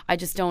 I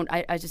just don't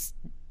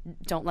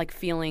like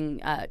feeling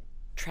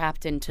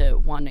trapped into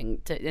watching,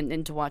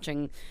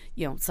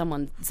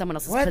 someone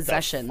else's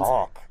possessions.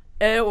 What the fuck?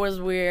 It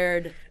was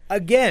weird.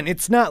 Again,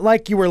 it's not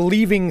like you were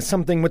leaving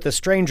something with a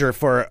stranger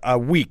for a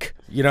week,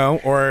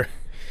 or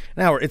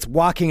an hour. It's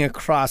walking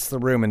across the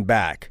room and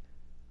back.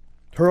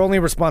 Her only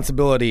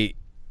responsibility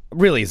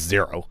really is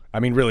zero.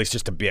 Really, it's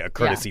just to be a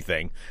courtesy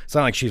thing. It's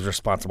not like she's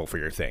responsible for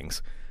your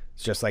things.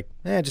 It's just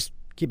just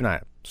keep an eye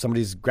out.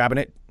 Somebody's grabbing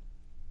it.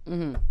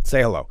 Mm-hmm.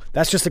 Say hello.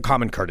 That's just a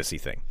common courtesy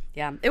thing.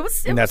 Yeah, it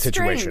was that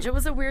strange. situation. It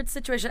was a weird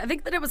situation. I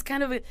think that it was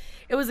kind of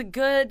a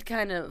good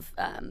kind of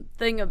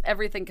thing of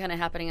everything kind of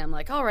happening. I'm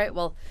like, all right,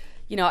 well,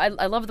 I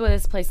love the way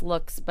this place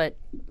looks, but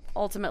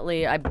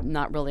ultimately, I'm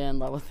not really in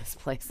love with this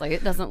place.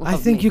 It doesn't love me. I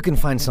think you can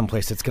find some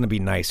place that's going to be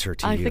nicer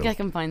to you. I think I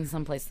can find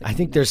some place. I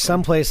think there's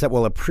some place that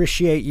will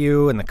appreciate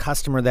you and the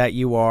customer that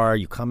you are.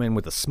 You come in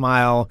with a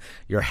smile.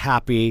 You're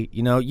happy.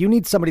 You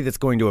need somebody that's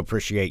going to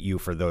appreciate you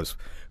for those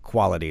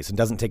qualities and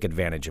doesn't take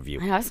advantage of you.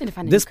 I just need to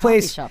find a this new coffee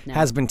place shop now.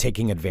 has been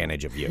taking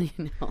advantage of you.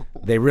 No.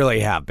 They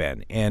really have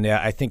been, and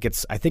I think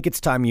it's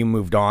time you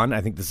moved on.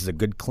 I think this is a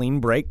good clean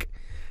break.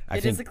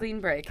 It is a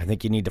clean break. I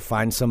think you need to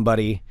find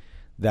somebody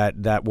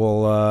that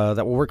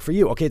will work for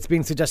you. Okay, it's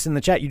being suggested in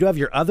the chat. You do have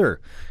your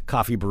other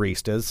coffee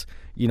baristas,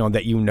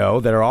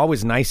 that are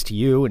always nice to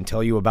you and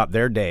tell you about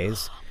their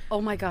days.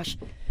 Oh my gosh.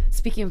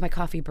 Speaking of my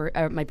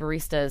my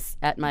baristas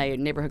at my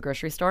neighborhood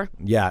grocery store.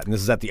 Yeah, and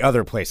this is at the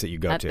other place that you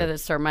go to. At the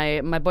store,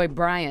 my boy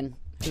Brian,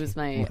 who's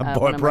my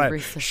boy one of Brian. my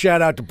baristas.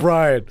 Shout out to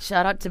Brian.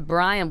 Shout out to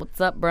Brian. What's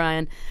up,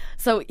 Brian?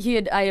 So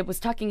I was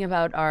talking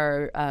about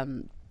our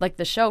like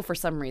the show for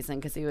some reason,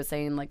 because he was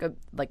saying like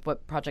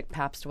what Project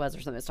Pabst was or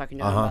something. I was talking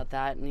to him about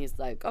that, and he's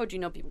like, "Oh, do you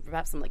know people from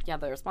Pabst?" I'm like, "Yeah,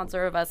 they're a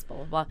sponsor of us." Blah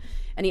blah blah.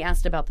 And he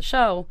asked about the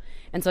show,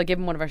 and so I gave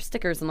him one of our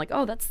stickers. I'm like,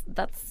 "Oh, that's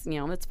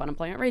it's Fun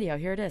Employment Radio.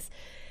 Here it is."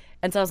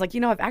 And so I was like,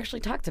 I've actually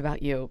talked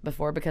about you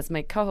before because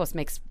my co-host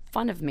makes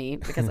fun of me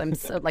because I'm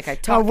so like I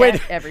talk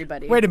at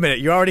everybody. Wait a minute,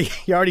 you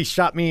already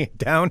shot me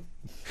down.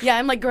 Yeah,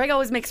 I'm like, Greg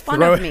always makes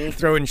fun of me.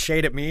 Throwing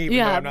shade at me.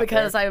 Yeah,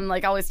 because I'm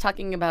like always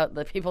talking about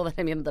the people that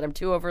I'm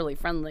too overly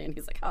friendly. And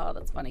he's like, oh,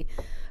 that's funny.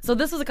 So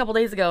this was a couple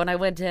days ago, and I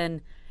went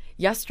in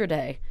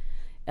yesterday,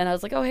 and I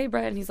was like, oh, hey,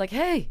 Brett. And he's like,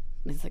 hey.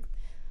 And he's like,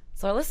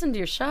 so I listened to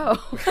your show.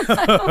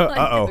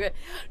 Like,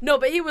 no,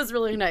 but he was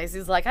really nice.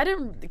 He's like, I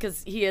didn't,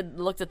 because he had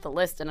looked at the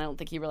list, and I don't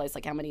think he realized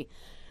like how many,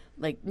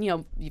 like,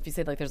 if you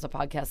say like there's a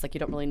podcast, like you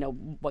don't really know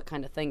what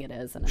kind of thing it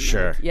is. And I'm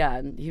sure. Like, yeah,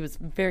 and he was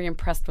very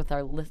impressed with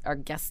our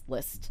guest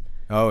list.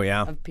 Oh,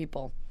 yeah. Of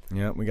people.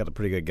 Yeah, we got a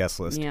pretty good guest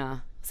list. Yeah.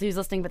 So he was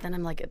listening, but then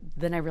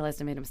I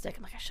realized I made a mistake.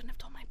 I'm like, I shouldn't have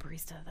told my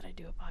barista that I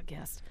do a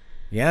podcast.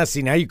 Yeah,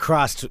 see, now you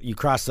crossed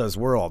those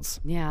worlds.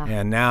 Yeah.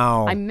 And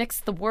now I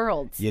mixed the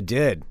worlds. You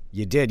did.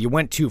 You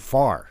went too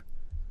far.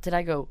 Did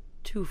I go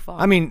too far?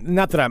 I mean,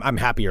 not that I'm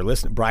happy you're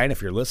listening. Brian,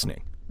 if you're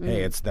listening,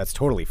 hey, that's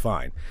totally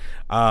fine.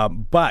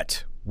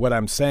 But what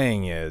I'm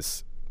saying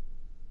is,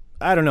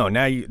 I don't know.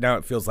 Now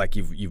it feels like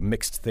you've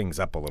mixed things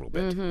up a little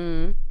bit.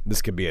 Mm-hmm.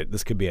 This could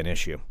be an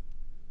issue.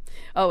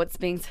 Oh, it's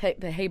being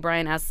hey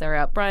Brian asked Sarah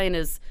out. Brian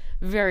is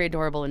very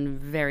adorable and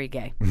very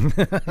gay,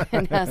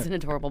 and has an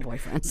adorable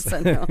boyfriend. So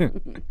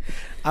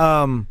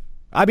no.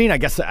 I mean,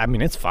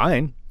 it's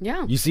fine.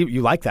 Yeah.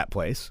 You like that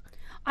place.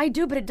 I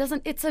do, but it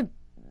doesn't. It's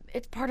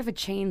part of a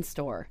chain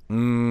store.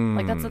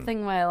 Like that's the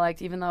thing why I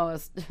liked, even though I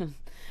was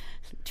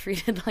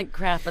treated like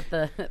crap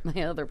at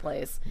my other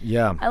place.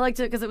 Yeah. I liked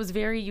it because it was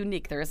very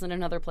unique. There isn't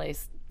another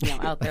place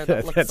out there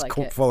that looks like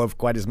it. Full of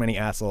quite as many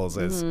assholes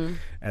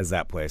as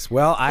that place.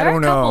 Well, I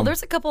don't know.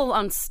 There's a couple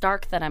on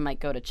Stark that I might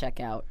go to check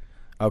out.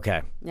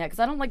 Okay. Yeah, because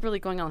I don't like really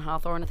going on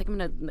Hawthorne. I think I'm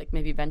going to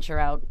maybe venture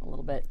out a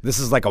little bit. This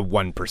is like a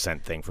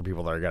 1% thing for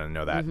people that are going to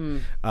know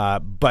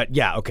that. But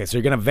yeah, okay, so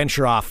you're going to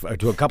venture off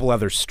to a couple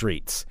other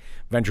streets.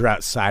 Venture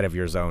outside of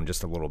your zone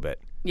just a little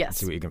bit. Yes.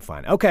 See what you can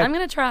find. Okay. I'm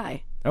going to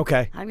try.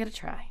 Okay. I'm going to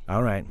try.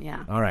 All right.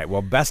 Yeah. All right.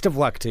 Well, best of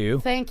luck to you.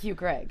 Thank you,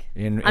 Greg.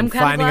 In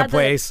finding a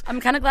place. I'm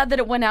kind of glad that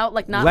it went out,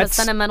 like, not on a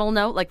sentimental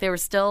note. Like, they were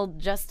still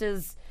just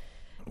as,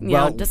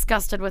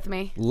 disgusted with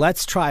me.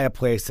 Let's try a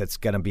place that's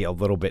going to be a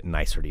little bit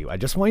nicer to you. I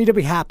just want you to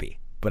be happy.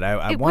 But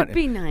it would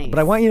be nice. But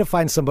I want you to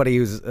find somebody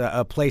who's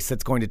a place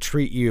that's going to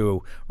treat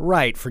you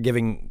right for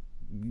giving,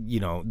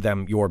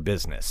 them your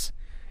business.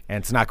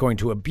 And it's not going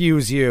to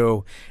abuse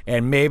you,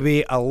 and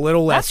maybe a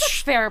little less.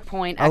 That's a fair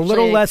point, actually. A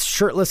little less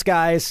shirtless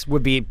guys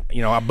would be,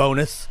 a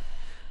bonus.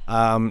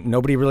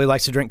 Nobody really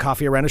likes to drink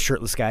coffee around a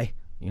shirtless guy,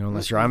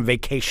 unless you're on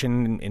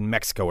vacation in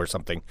Mexico or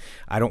something.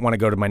 I don't want to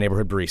go to my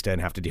neighborhood barista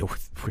and have to deal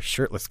with a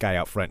shirtless guy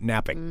out front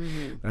napping.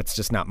 Mm-hmm. That's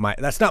just not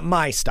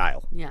my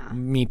style. Yeah.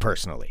 Me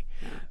personally.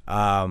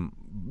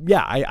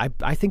 Yeah.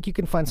 I think you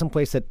can find some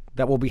place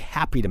that will be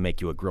happy to make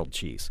you a grilled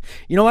cheese.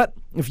 You know what?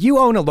 If you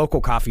own a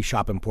local coffee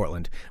shop in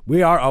Portland,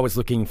 we are always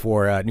looking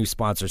for new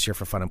sponsors here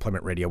for Fun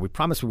Employment Radio. We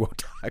promise we won't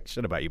talk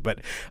shit about you,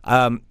 but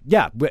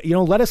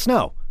let us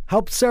know.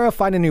 Help Sarah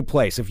find a new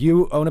place. If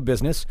you own a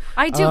business.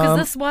 I do, because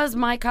this was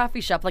my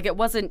coffee shop. Like, it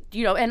wasn't,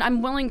 and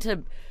I'm willing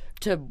to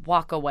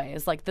walk away.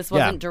 It's like this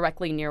wasn't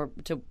directly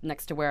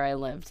next to where I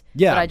lived.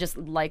 Yeah. But I just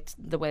liked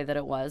the way that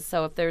it was.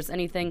 So if there's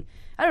anything,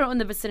 I don't know, in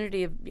the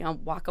vicinity of,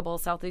 walkable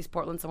Southeast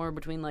Portland, somewhere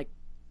between like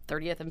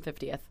 30th and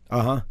 50th.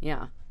 Uh-huh.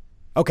 Yeah.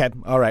 Okay.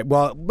 All right.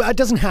 Well, it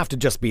doesn't have to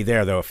just be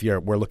there, though, if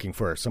we're looking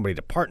for somebody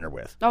to partner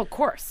with. Oh, of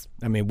course.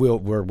 I mean,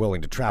 we're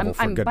willing to travel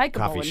for a good coffee shop.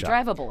 I'm bikeable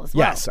and drivable as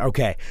well. Yes.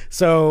 Okay.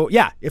 So,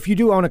 yeah, if you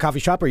do own a coffee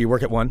shop or you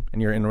work at one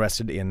and you're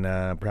interested in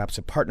perhaps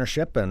a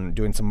partnership and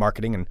doing some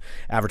marketing and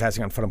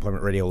advertising on Fun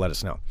Employment Radio, let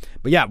us know.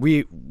 But, yeah,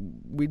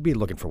 we'd be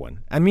looking for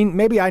one. I mean,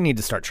 maybe I need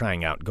to start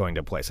trying out going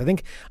to a place. I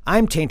think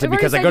I'm tainted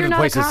because I go to the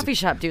places. You're not a coffee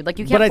shop, dude. Like,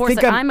 you can't force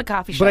it. I'm a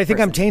coffee shop But I think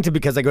person. I'm tainted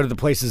because I go to the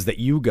places that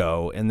you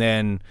go, and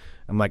then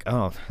I'm like,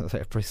 oh,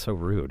 everybody's so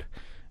rude.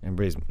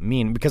 Everybody's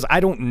mean because I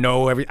don't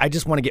know I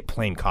just want to get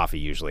plain coffee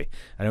usually.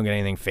 I don't get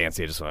anything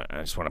fancy. I just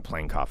want a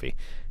plain coffee.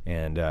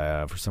 And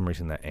for some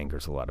reason that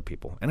angers a lot of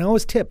people. And I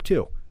always tip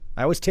too.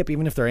 I always tip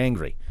even if they're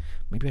angry.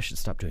 Maybe I should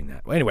stop doing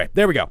that. Well, anyway,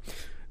 there we go.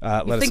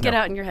 You think it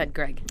out in your head,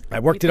 Greg. I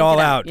worked it all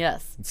out.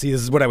 Yes. See,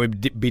 this is what I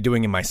would be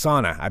doing in my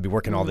sauna. I'd be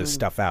working all this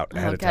stuff out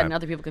ahead of time. And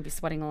other people could be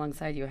sweating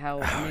alongside you. How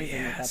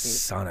amazing would that be?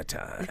 Sauna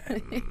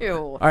time. Ew.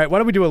 All right, why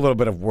don't we do a little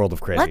bit of World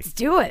of Crazy? Let's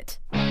do it.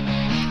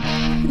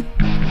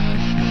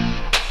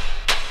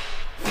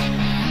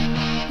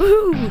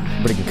 Woo!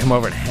 Everybody can come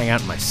over and hang out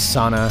in my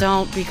sauna.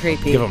 Don't be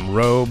creepy. Give them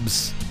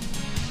robes.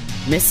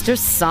 Mr.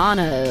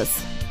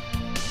 Saunas.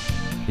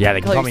 Yeah,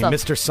 they can call me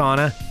Mr.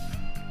 Sauna.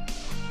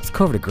 Let's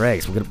go over to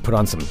Greg's. We're going to put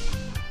on some...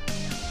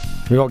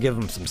 Maybe I'll give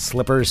them some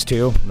slippers,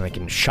 too, and they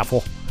can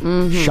shuffle.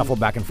 Mm-hmm. Shuffle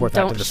back and forth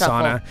out to the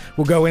sauna.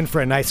 We'll go in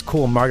for a nice,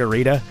 cool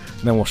margarita,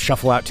 and then we'll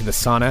shuffle out to the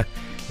sauna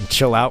and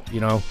chill out,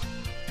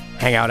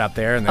 hang out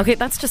there. And then... Okay,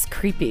 that's just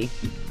creepy.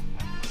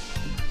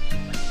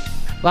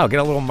 Wow,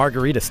 get a little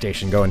margarita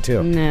station going,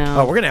 too. No.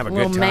 Oh, we're going to have a good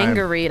little time.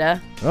 Mangarita.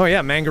 Oh,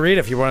 yeah, Mangarita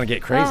if you want to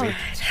get crazy. All right.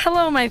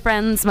 Hello, my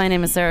friends. My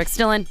name is Sarah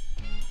Stillen.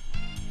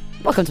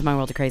 Welcome to my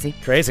world of crazy.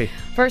 Crazy.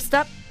 First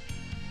up,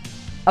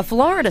 a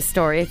Florida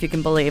story, if you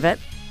can believe it.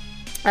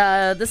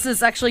 This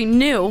is actually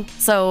new,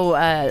 so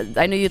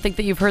I know you think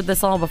that you've heard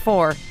this all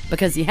before,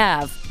 because you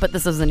have, but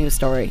this is a new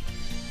story.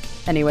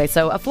 Anyway,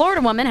 so a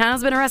Florida woman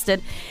has been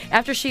arrested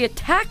after she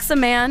attacks a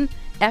man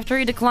after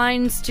he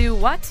declines to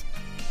what?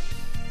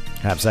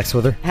 Have sex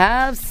with her?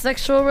 Have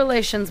sexual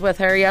relations with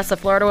her. Yes, a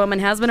Florida woman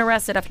has been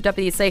arrested after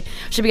deputies say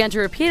she began to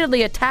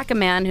repeatedly attack a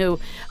man who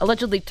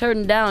allegedly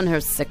turned down her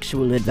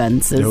sexual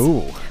advances.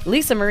 Ooh.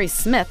 Lisa Marie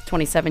Smith,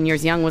 27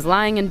 years young, was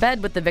lying in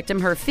bed with the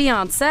victim, her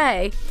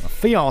fiancé, A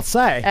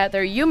fiancé? at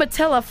their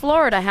Umatilla,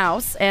 Florida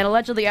house, and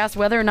allegedly asked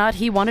whether or not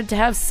he wanted to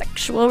have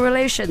sexual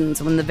relations.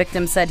 When the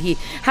victim said he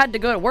had to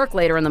go to work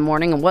later in the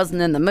morning and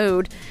wasn't in the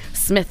mood,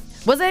 Smith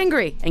was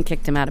angry and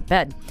kicked him out of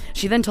bed.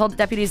 She then told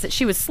deputies that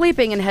she was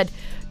sleeping and had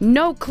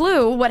no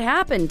clue what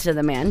happened to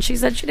the man. She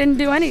said she didn't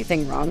do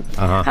anything wrong.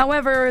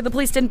 However, the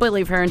police didn't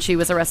believe her and she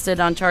was arrested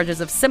on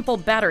charges of simple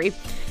battery.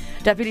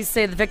 Deputies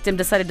say the victim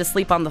decided to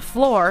sleep on the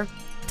floor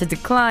to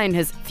decline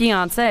his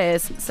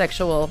fiancé's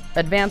sexual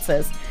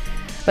advances.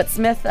 But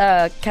Smith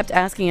kept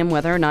asking him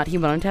whether or not he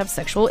wanted to have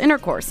sexual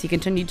intercourse. He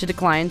continued to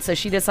decline, so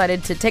she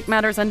decided to take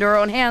matters into her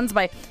own hands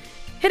by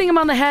hitting him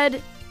on the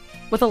head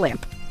with a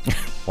lamp.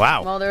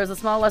 Wow. While there was a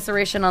small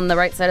laceration on the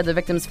right side of the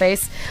victim's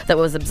face that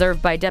was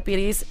observed by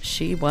deputies,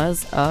 she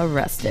was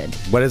arrested.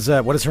 What is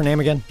her name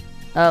again?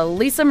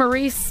 Lisa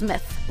Marie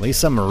Smith.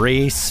 Lisa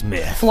Marie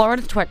Smith.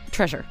 Florida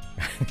treasure.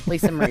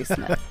 Lisa Marie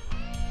Smith.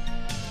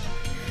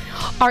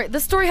 All right,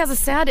 this story has a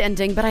sad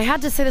ending, but I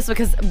had to say this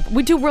because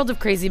we do World of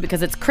Crazy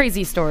because it's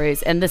crazy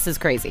stories, and this is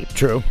crazy.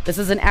 True. This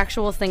is an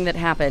actual thing that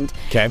happened.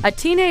 Okay. A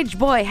teenage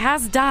boy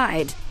has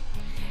died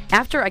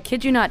after, I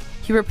kid you not,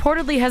 he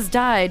reportedly has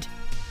died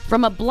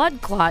from a blood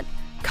clot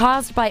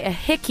caused by a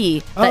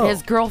hickey that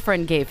his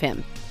girlfriend gave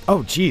him.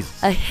 Oh,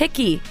 jeez. A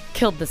hickey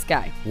killed this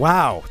guy.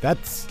 Wow,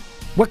 that's...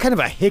 What kind of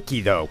a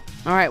hickey, though?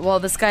 All right, well,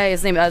 this guy,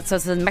 his name, so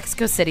it's in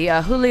Mexico City.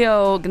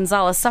 Julio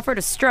Gonzalez suffered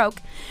a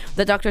stroke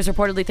that doctors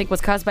reportedly think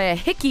was caused by a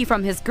hickey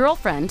from his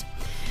girlfriend.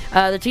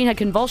 The teen had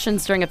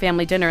convulsions during a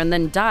family dinner and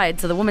then died.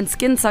 So the woman's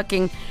skin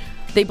sucking,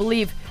 they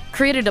believe,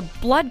 created a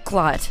blood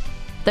clot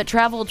that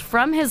traveled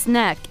from his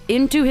neck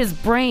into his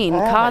brain,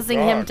 causing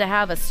him to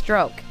have a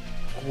stroke.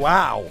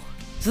 Wow.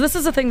 So this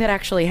is a thing that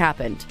actually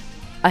happened.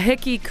 A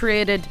hickey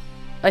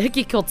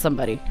killed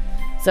somebody.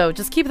 So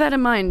just keep that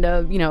in mind,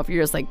 if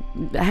you're just like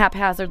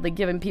haphazardly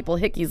giving people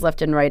hickeys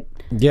left and right.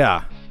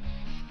 Yeah.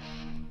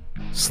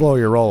 Slow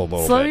your roll a little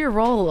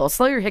bit.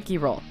 Slow your hickey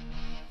roll.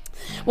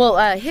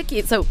 Well,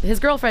 Hickey, so his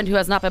girlfriend, who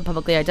has not been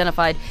publicly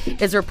identified,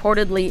 is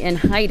reportedly in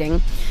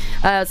hiding.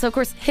 So, of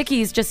course,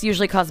 hickeys just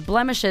usually cause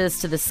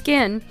blemishes to the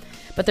skin,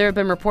 but there have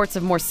been reports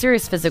of more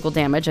serious physical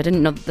damage. I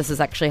didn't know that this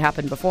has actually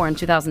happened before. In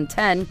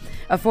 2010,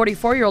 a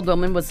 44-year-old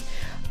woman was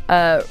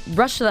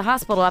rushed to the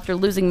hospital after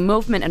losing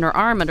movement in her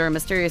arm under a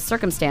mysterious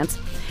circumstance.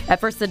 At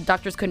first, the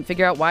doctors couldn't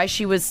figure out why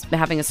she was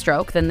having a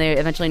stroke. Then they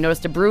eventually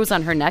noticed a bruise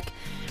on her neck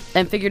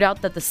and figured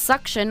out that the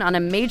suction on a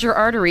major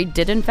artery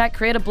did, in fact,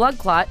 create a blood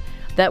clot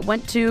that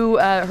went to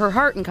her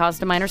heart and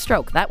caused a minor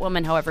stroke. That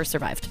woman, however,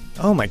 survived.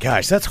 Oh, my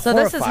gosh, that's So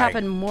horrifying. this has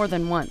happened more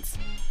than once.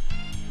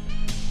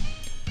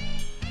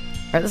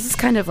 All right, this is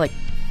kind of like,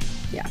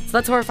 yeah, so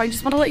that's horrifying.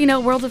 Just want to let you know,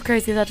 World of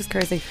Crazy, that is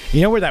crazy.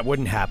 You know where that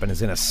wouldn't happen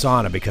is in a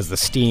sauna because the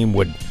steam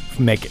would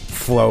make it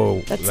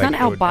flow. That's not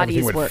how bodies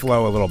everything work. would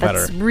flow a little better.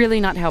 That's really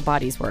not how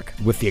bodies work.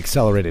 With the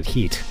accelerated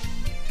heat.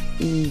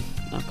 Okay.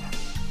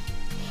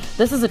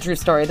 This is a true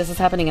story. This is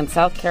happening in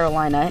South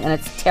Carolina, and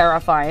it's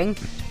terrifying.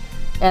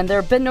 And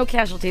there have been no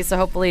casualties, so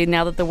hopefully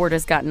now that the word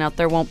has gotten out,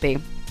 there won't be.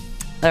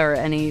 Or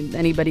any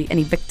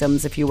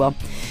victims, if you will.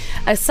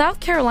 A South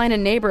Carolina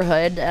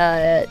neighborhood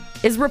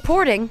is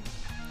reporting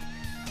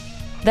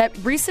that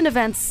recent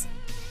events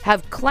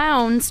have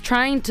clowns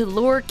trying to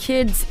lure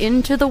kids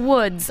into the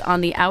woods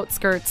on the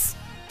outskirts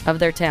of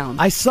their town.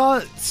 I saw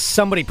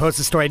somebody post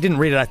a story. I didn't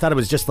read it. I thought it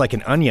was just like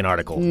an Onion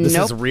article. This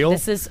is real?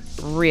 This is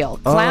real.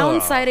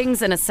 Clown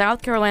sightings in a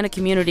South Carolina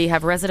community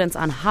have residents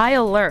on high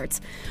alert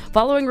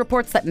following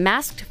reports that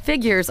masked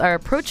figures are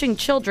approaching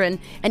children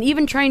and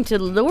even trying to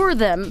lure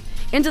them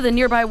into the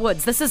nearby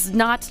woods. This is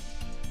not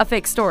a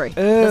fake story.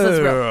 This is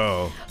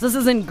real. This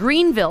is in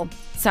Greenville,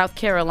 South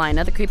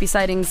Carolina. The creepy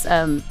sightings,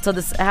 so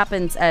this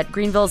happens at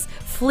Greenville's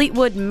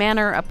Fleetwood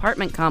Manor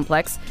apartment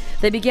complex.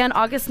 They began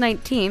August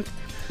 19th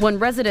when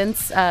residents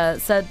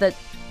said that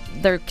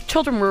their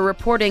children were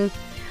reporting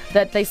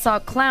that they saw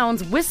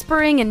clowns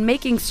whispering and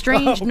making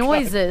strange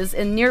noises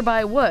in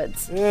nearby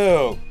woods.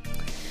 Ew.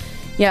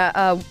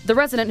 Yeah, the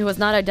resident who was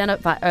not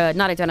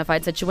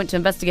identified said she went to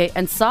investigate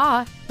and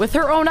saw, with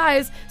her own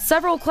eyes,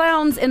 several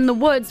clowns in the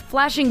woods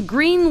flashing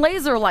green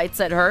laser lights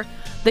at her.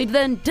 They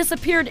then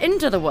disappeared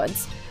into the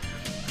woods.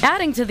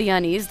 Adding to the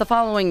unease, the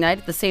following night,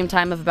 at the same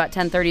time of about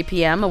 10:30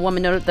 p.m., a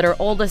woman noted that her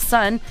oldest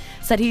son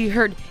said he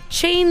heard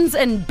chains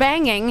and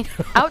banging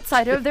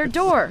outside of their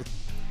door.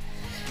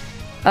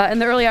 In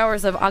the early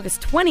hours of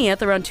August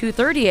 20th, around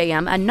 2:30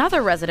 a.m.,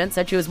 another resident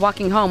said she was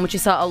walking home when she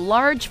saw a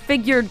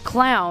large-figured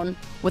clown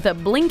with a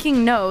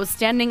blinking nose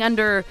standing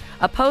under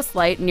a post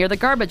light near the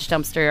garbage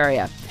dumpster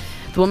area.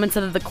 The woman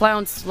said that the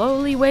clown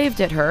slowly waved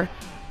at her,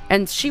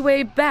 and she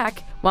waved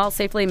back while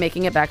safely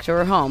making it back to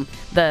her home.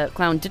 The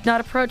clown did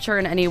not approach her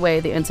in any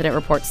way, the incident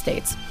report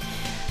states.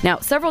 Now,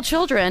 several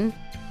children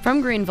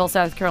from Greenville,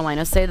 South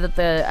Carolina, say that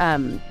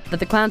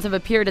the clowns have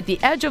appeared at the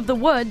edge of the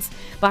woods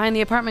behind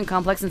the apartment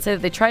complex and say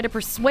that they try to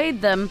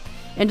persuade them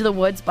into the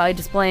woods by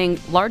displaying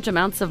large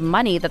amounts of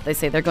money that they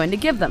say they're going to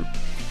give them.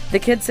 The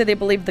kids say they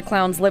believe the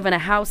clowns live in a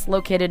house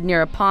located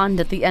near a pond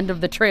at the end of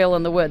the trail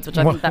in the woods, which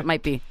I think that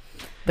might be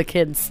the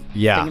kids.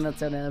 Thinking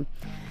that's in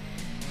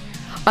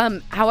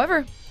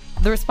however,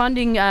 the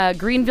responding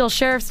Greenville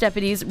Sheriff's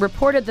deputies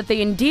reported that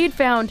they indeed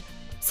found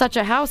such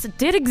a house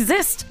did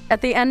exist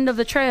at the end of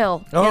the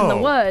trail in the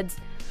woods,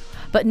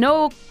 but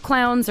no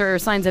clowns or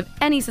signs of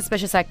any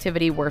suspicious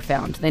activity were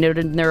found. They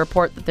noted in their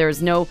report that there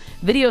is no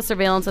video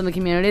surveillance in the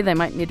community. They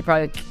might need to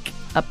probably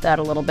up that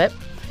a little bit.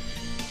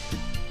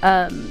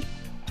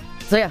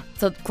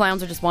 So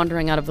clowns are just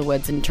wandering out of the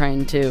woods and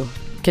trying to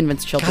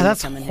convince children God,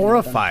 to come and that's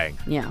horrifying.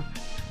 Yeah.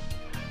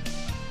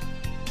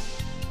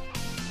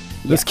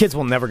 Those kids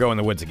will never go in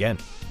the woods again.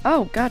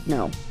 Oh, God,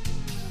 no.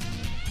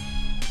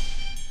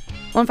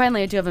 Well, and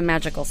finally, I do have a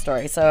magical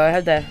story, so I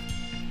had to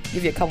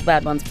give you a couple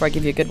bad ones before I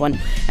give you a good one.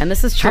 And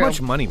this is true. How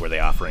much money were they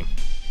offering?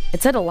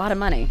 It said a lot of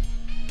money.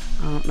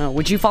 I don't know.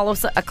 Would you follow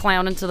a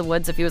clown into the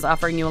woods if he was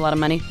offering you a lot of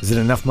money? Is it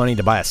enough money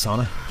to buy a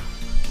sauna?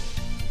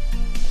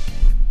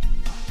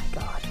 Oh, my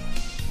God.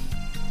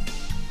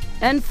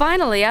 And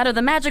finally, out of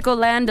the magical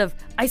land of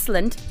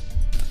Iceland.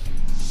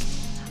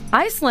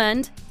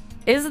 Iceland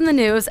is in the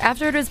news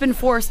after it has been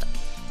forced,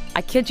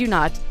 I kid you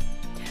not,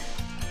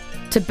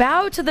 to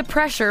bow to the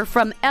pressure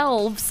from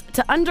elves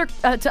to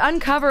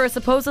uncover a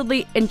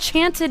supposedly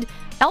enchanted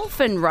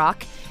elfin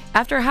rock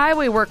after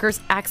highway workers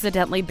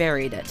accidentally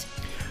buried it.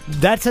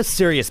 That's a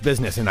serious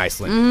business in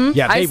Iceland. Mm-hmm.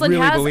 Yeah, they Iceland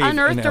really has believe in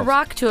unearthed a elves.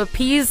 rock to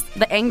appease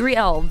the angry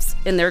elves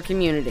in their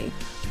community.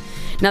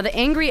 Now, the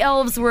angry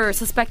elves were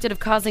suspected of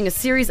causing a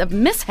series of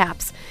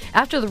mishaps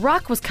after the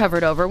rock was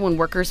covered over when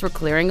workers were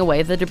clearing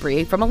away the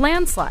debris from a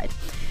landslide.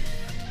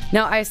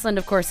 Now, Iceland,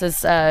 of course,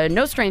 is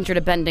no stranger to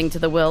bending to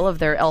the will of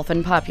their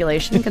elfin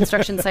population.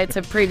 Construction sites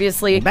have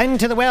previously... Bend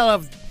to the will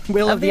of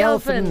the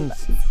elfins.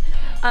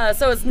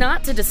 So as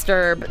not to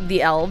disturb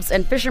the elves,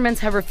 and fishermen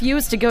have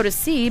refused to go to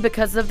sea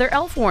because of their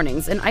elf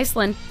warnings. In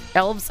Iceland,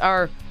 elves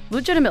are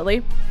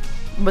legitimately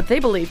what they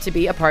believe to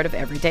be a part of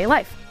everyday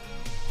life.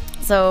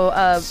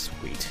 So,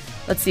 Sweet.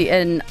 Let's see,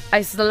 an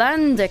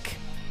Icelandic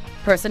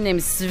person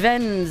named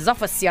Sven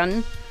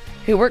Zofasjan,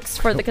 who works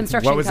for the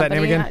construction company. What was that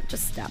name again?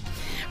 Just stop.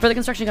 For the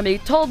construction company,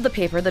 told the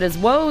paper that his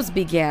woes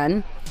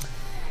began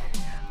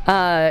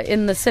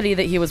in the city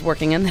that he was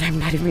working in, that I'm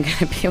not even going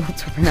to be able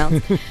to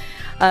pronounce.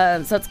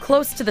 So it's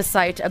close to the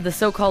site of the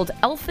so-called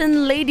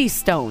Elfin Lady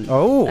Stone.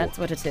 Oh. That's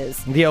what it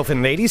is. The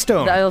Elfin Lady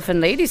Stone. The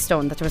Elfin Lady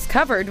Stone that was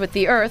covered with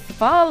the earth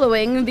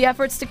following the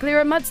efforts to clear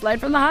a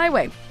mudslide from the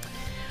highway.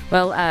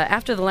 Well,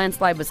 after the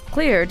landslide was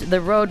cleared,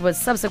 the road was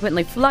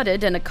subsequently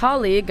flooded, and a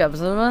colleague of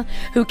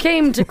who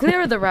came to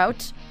clear the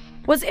route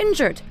was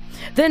injured.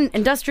 Then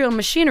industrial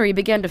machinery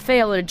began to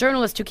fail, and a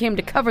journalist who came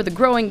to cover the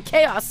growing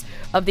chaos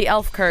of the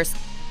elf curse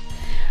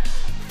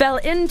fell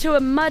into a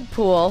mud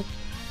pool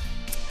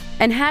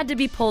and had to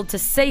be pulled to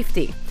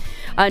safety.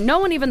 No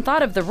one even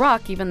thought of the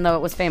rock, even though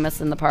it was famous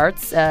in the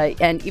parts,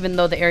 and even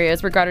though the area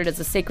is regarded as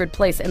a sacred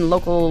place in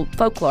local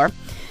folklore.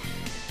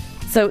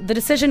 So the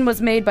decision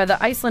was made by the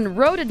Iceland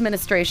Road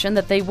Administration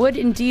that they would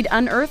indeed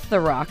unearth the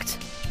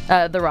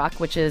rock,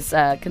 which is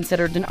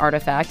considered an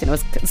artifact, and it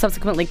was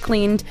subsequently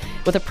cleaned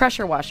with a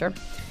pressure washer.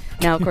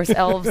 Now, of course,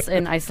 elves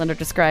in Iceland are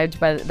described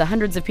by the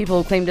hundreds of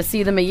people who claim to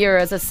see them a year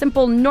as a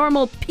simple,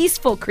 normal,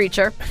 peaceful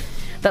creature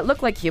that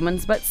look like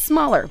humans but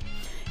smaller.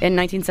 In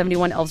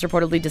 1971, elves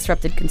reportedly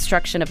disrupted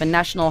construction of a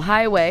national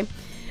highway.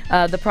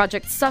 The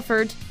project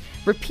suffered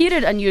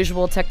repeated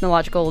unusual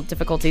technological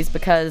difficulties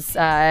because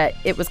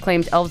it was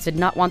claimed elves did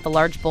not want the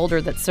large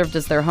boulder that served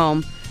as their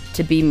home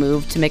to be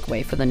moved to make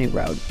way for the new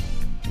road.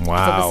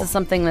 Wow. So this is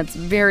something that's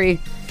very,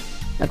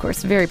 of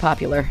course, very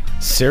popular.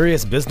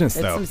 Serious business,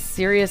 It's though. some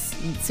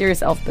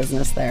serious elf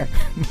business there.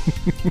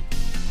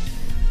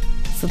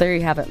 So there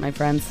you have it, my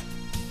friends.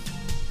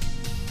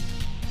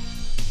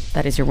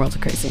 That is your world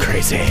of crazy.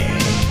 Crazy.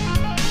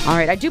 All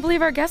right, I do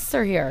believe our guests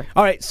are here.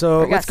 All right,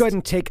 so Our let's guest. go ahead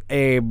and take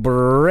a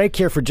break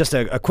here for just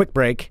a quick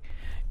break,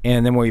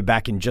 and then we'll be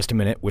back in just a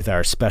minute with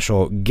our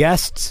special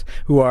guests,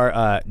 who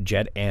are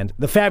Jed and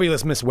the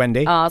fabulous Miss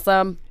Wendy,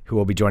 Awesome. who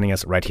will be joining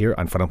us right here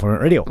on Fun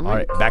Employment Radio. All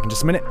right, back in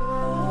just a minute.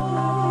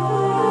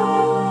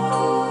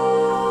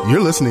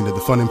 You're listening to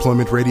the Fun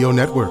Employment Radio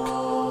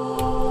Network.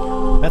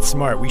 That's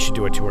smart. We should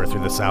do a tour through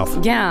the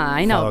South. Yeah,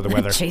 I know. Follow the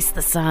weather. Chase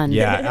the sun.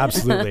 Yeah,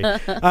 absolutely.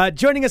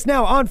 Joining us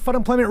now on Fun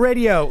Employment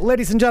Radio,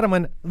 ladies and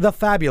gentlemen, the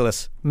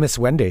fabulous Miss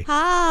Wendy.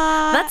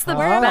 Hi. That's the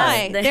Where am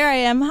best. I? There I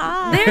am.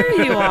 Hi.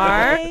 There you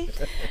are.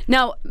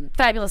 Now,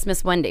 Fabulous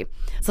Miss Wendy.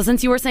 So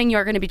since you were saying you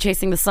are going to be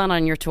chasing the sun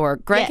on your tour,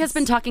 Greg Yes. has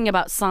been talking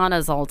about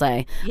saunas all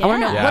day. Yeah. I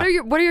want to know,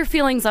 Yeah. what are your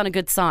feelings on a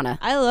good sauna?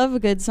 I love a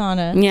good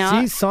sauna. Yeah.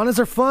 See, saunas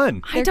are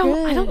fun. I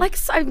don't good. like,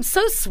 I'm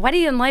so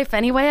sweaty in life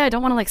anyway. I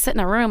don't want to like sit in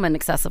a room and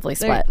excessively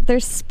sweat. They're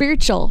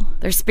spiritual.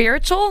 They're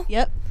spiritual?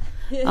 Yep.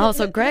 Oh,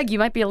 so Greg, you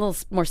might be a little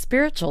more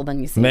spiritual than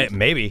you seem.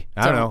 Maybe.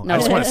 I don't know. No. I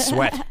just want to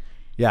sweat.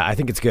 Yeah, I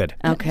think it's good.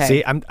 Okay.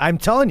 See, I'm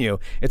telling you,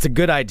 it's a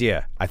good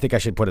idea. I think I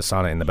should put a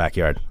sauna in the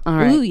backyard. All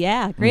right. Ooh,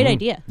 yeah. Great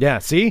idea. Yeah,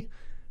 see?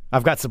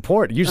 I've got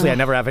support. Usually I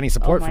never have any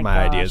support for my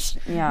ideas.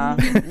 Yeah.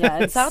 Yeah.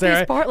 In Southeast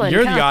Sarah, Portland.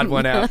 you're the odd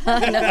one out.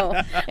 I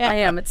know. I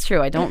am. It's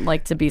true. I don't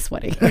like to be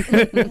sweaty.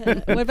 What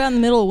about in the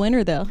middle of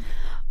winter, though?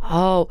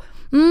 Oh,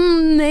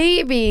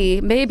 maybe.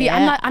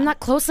 Yeah. I'm not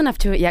close enough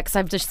to it yet because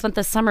I've just spent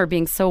the summer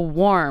being so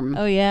warm.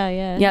 Oh,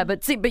 yeah. Yeah,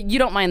 but you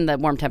don't mind the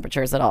warm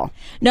temperatures at all.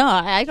 No,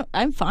 I don't.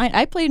 I'm fine.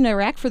 I played in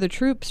Iraq for the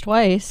troops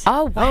twice.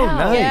 Oh wow.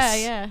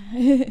 nice. Yeah.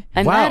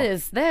 And Wow.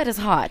 that is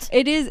hot.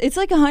 It is. It's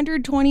like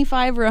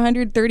 125 or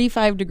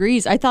 135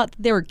 degrees. I thought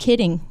they were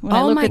kidding when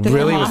I Oh looked my at the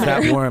Really? Was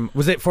thermometer. that warm?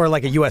 Was it for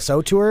like a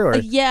USO tour? Or?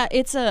 Yeah,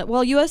 it's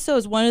USO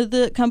is one of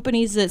the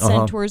companies that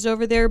send tours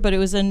over there, but it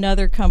was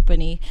another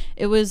company.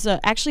 It was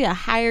actually a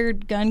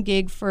hired gun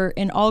gig for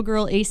an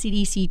all-girl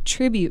AC/DC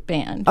tribute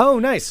band. Oh,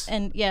 nice.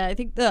 And yeah, I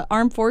think the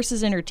Armed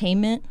Forces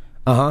Entertainment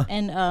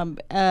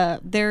and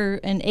they're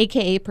and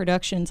AKA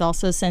Productions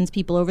also sends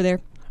people over there.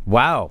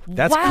 Wow.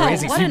 That's Wow,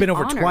 crazy. So what you've been an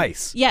over honor.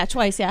 twice. Yeah,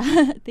 twice. Yeah.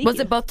 Thank Was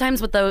you. it both times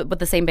with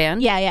the same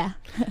band? Yeah.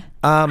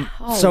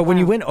 So when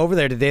you went over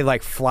there, did they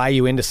like fly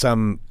you into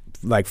some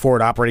like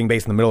forward operating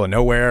base in the middle of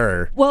nowhere?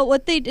 Or? Well,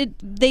 what they did,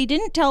 they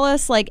didn't tell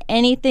us like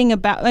anything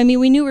about. I mean,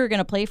 we knew we were going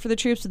to play for the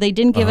troops, but they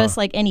didn't give us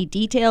like any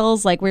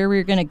details, like where we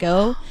were going to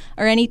go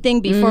or anything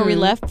before we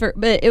left.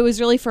 But it was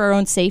really for our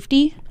own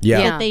safety.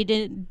 Yeah.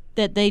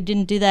 That they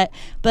didn't do that.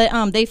 But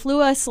they flew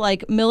us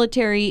like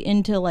military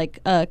into like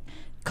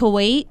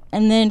Kuwait,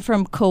 and then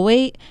from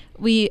Kuwait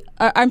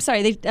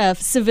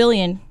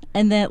civilian.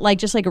 And then,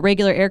 just like a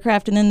regular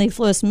aircraft, and then they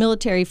flew us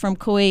military from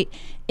Kuwait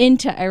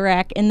into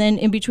Iraq, and then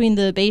in between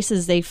the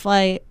bases, they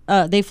flew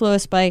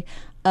us by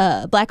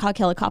Black Hawk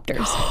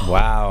helicopters,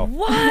 Wow.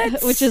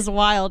 What? which is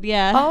wild.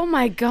 Yeah. Oh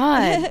my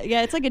god.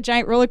 Yeah, it's like a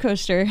giant roller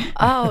coaster.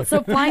 Oh,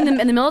 so flying them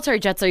in the military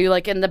jets, are you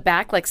like in the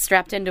back, like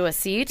strapped into a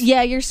seat?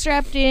 Yeah, you're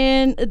strapped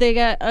in. They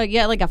got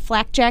like a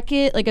flak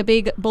jacket, like a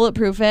big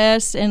bulletproof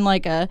vest, and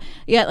like a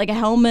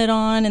helmet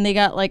on, and they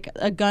got like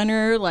a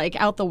gunner like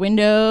out the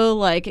window,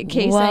 like in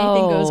case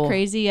anything goes Whoa.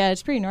 crazy. Yeah,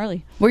 it's pretty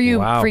gnarly. Were you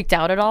Wow. freaked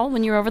out at all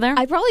when you were over there?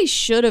 I probably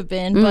should have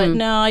been, but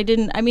no, I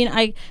didn't. I mean,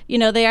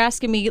 they're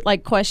asking me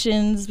like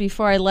questions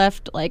before I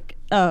left, like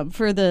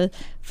for the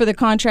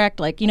contract,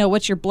 like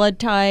what's your blood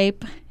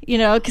type,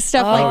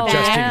 stuff like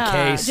just that.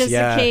 in case. Just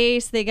yeah. in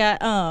case. They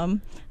got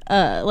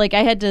like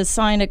I had to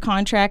sign a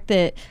contract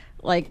that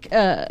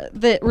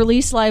that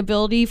released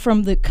liability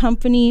from the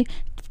company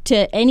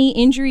to any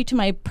injury to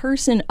my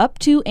person up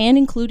to and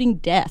including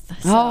death.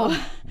 So,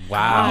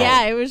 Wow.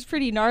 yeah, it was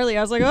pretty gnarly.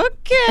 I was like,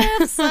 okay,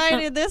 I'm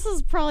excited. This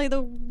is probably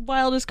the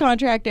wildest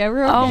contract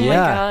ever. Okay. Oh my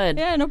Yeah. god.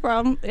 Yeah, no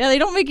problem. Yeah, they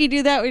don't make you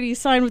do that when you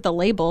sign with a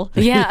label.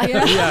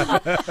 Yeah.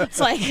 It's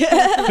like,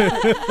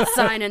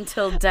 Sign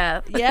until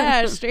death.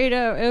 yeah, straight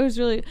up. It was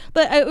really,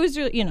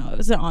 it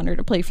was an honor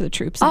to play for the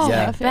troops and Oh,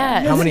 Yeah. I stuff.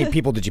 bet. How many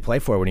people did you play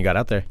for when you got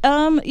out there?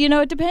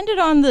 It depended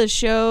on the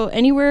show.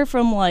 Anywhere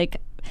from like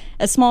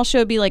a small show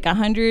would be like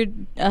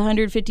 100,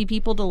 150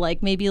 people to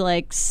like maybe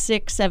like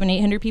 600, 700,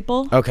 800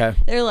 people. Okay.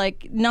 They're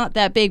like not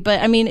that big, but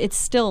I mean it's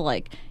still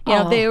like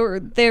they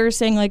were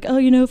saying like,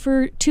 oh,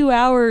 for 2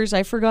 hours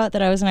I forgot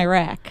that I was in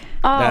Iraq.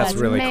 Oh, That's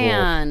really cool.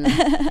 man.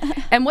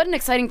 And what an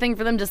exciting thing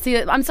for them to see.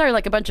 I'm sorry,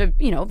 like a bunch of,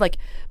 like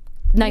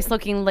nice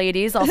looking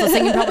ladies also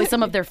singing probably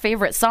some of their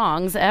favorite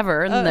songs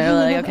ever. And they're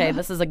like, okay,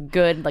 this is a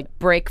good like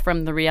break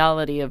from the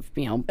reality of,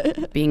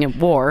 being in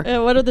war.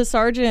 One of the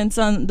sergeants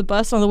on the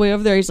bus on the way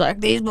over there, he's like,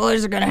 these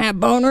boys are going to have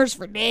boners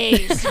for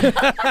days.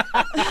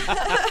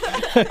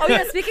 Oh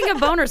yeah, speaking of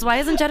boners, why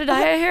isn't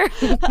Jedediah here?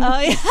 Oh,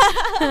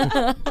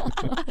 yeah.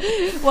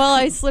 Well,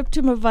 I slipped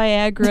him a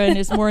Viagra in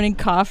his morning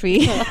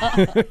coffee.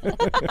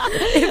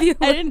 I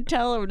didn't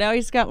tell him. Now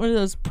he's got one of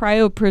those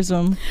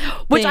prioprism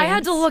Which I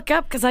had things. to look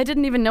up because I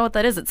didn't even know what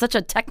that is. It's such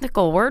a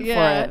technical word for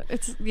it.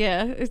 It's Which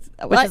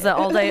is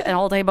an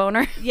all day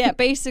boner. yeah,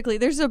 basically,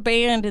 there's a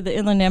band in the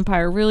Inland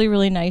Empire, really,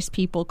 really nice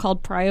people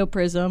called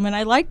Prioprism, and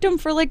I liked them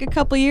for like a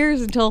couple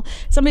years until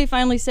somebody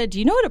finally said, "Do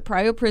you know what a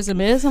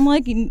prioprism is?" I'm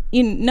like,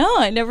 "No,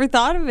 I never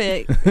thought of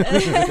it."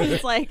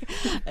 It's like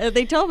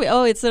they told me,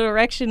 "Oh, it's an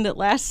erection that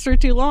lasts for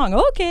too long."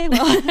 Okay,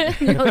 well,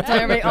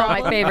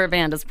 My favorite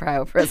band is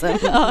Prioprism.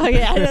 oh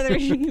yeah, another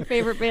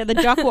favorite band, the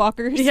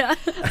Jockwalkers. Yeah.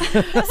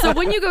 So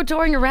when you go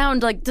touring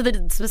around, like to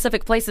the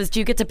specific places, do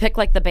you get to pick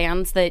like the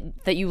bands that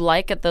you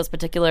like at those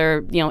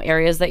particular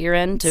areas that you're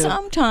in?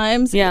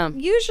 Sometimes, Yeah.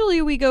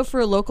 Usually we go for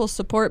a local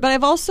support, but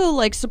I've also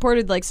like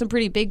supported like some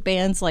pretty big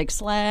bands like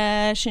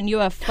Slash and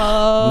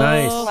UFO.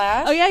 Nice.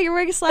 Slash? Oh yeah, you're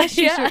wearing a Slash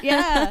t-shirt.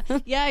 Yeah,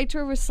 yeah. I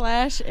toured with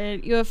Slash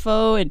and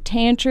UFO and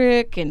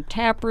Tantric and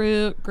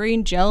Taproot,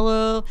 Green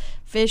Jello,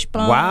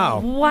 Fishbone.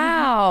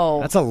 Wow.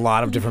 That's a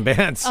lot of different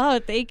bands. Oh,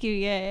 thank you.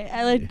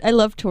 Yeah, I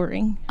love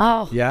touring.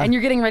 Oh, Yeah. And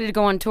you're getting ready to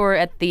go on tour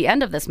at the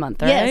end of this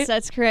month, right? Yes,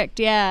 that's correct.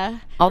 Yeah.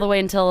 All the way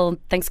until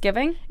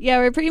Thanksgiving? Yeah,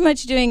 we're pretty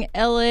much doing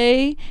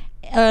LA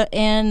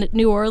and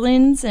New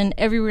Orleans and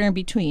everywhere in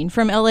between,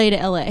 from LA to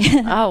LA.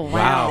 Oh, wow.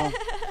 Wow.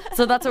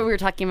 So that's what we were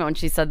talking about when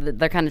she said that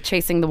they're kind of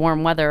chasing the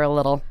warm weather a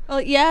little.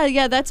 Well,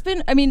 yeah,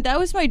 that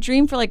was my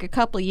dream for like a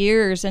couple of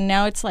years, and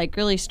now it's like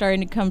really starting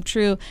to come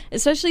true,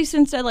 especially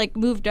since I like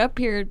moved up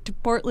here to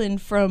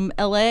Portland from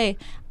LA.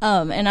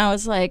 And I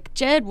was like,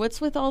 Jed, what's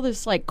with all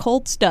this like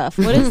cold stuff?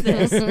 What is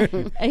this?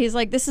 And he's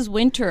like, this is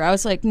winter. I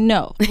was like,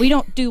 no, we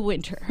don't do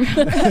winter.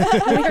 You're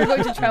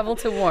going to travel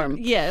to warm.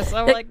 Yes.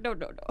 I'm like, no.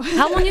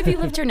 How long have you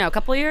lived here now? A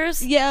couple of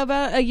years? Yeah,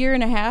 about a year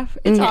and a half.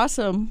 It's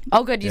awesome.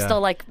 Oh, good. You still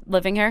like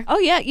living here? Oh,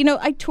 yeah.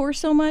 I tour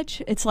so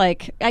much. It's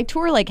like I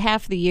tour like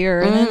half the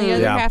year, and then the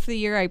other half of the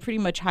year I pretty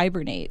much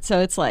hibernate. So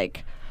it's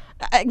like...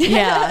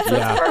 Yeah, so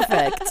it's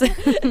perfect.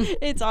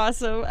 It's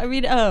awesome. I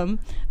mean,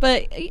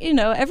 but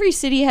every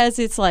city has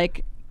its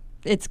like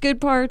its good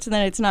parts and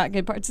then its not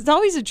good parts. It's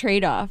always a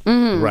trade-off.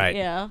 Right.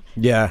 Yeah.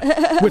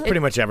 Yeah. With pretty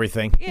much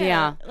everything.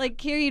 Yeah. Like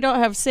here you don't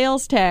have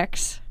sales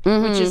tax,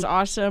 which is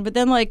awesome. But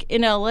then like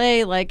in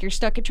LA, like you're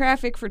stuck in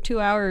traffic for 2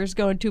 hours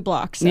going 2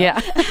 blocks. So. Yeah.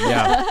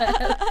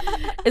 Yeah.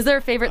 Is there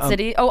a favorite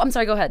city? Oh, I'm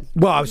sorry. Go ahead.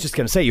 Well, I was just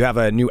going to say you have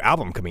a new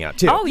album coming out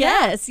too. Oh,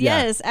 Yes.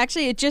 Yeah.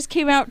 Actually, it just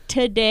came out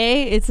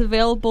today. It's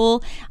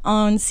available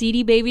on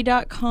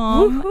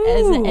cdbaby.com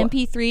as an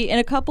MP3. In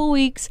a couple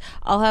weeks,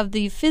 I'll have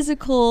the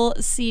physical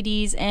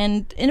CDs,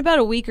 and in about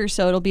a week or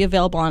so, it'll be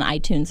available on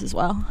iTunes as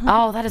well.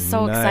 Oh, that is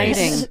so Nice.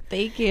 exciting.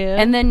 Thank you.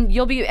 And then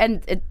you'll be,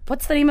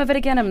 what's the name of it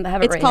again? I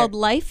have it It's right called here.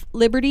 Life,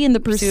 Liberty, and the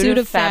Pursuit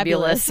of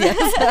Fabulous. Yes,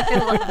 I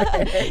love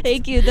it.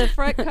 Thank you. The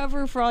front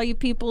cover for all you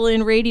people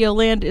in Radio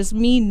Land is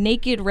me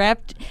naked,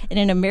 wrapped in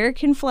an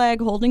American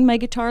flag, holding my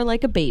guitar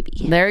like a baby.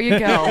 There you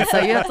go. So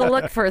you have to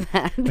look for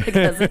that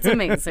because it's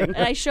amazing. And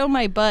I show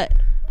my butt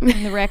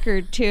in the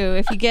record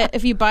too.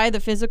 If you buy the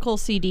physical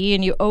CD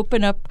and you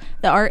open up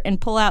the art and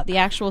pull out the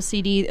actual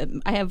CD,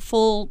 I have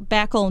full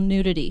backle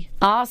nudity.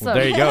 Awesome.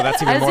 There you go.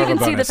 That's even As more you of a can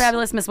see, the bonus.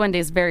 Fabulous Miss Wendy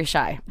is very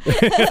shy. So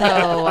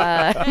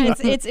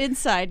It's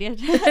inside yet.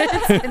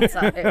 it's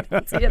inside.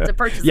 So you have to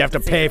purchase. You have it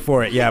to see pay it.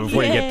 for it,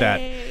 before you get that.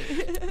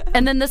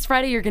 And then this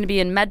Friday you're going to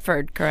be in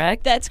Medford,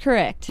 correct? That's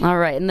correct. All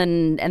right, and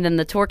then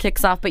the tour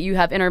kicks off, but you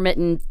have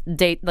intermittent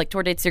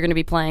tour dates you're going to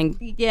be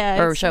playing, Yeah.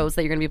 or it's- shows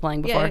that you're going to be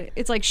playing before. Yeah,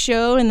 it's like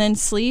show and then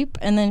sleep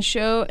and then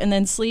show and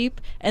then sleep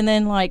and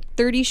then like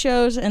 30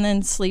 shows and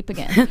then sleep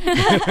again.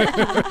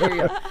 There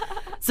you go.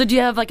 So do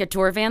you have like a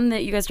tour van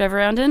that you guys drive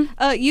around in?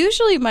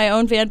 Usually my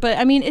own van, but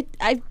I mean,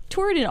 I've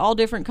toured in all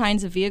different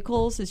kinds of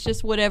vehicles. It's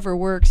just whatever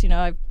works.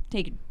 I've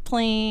taken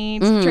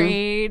planes,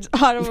 trains,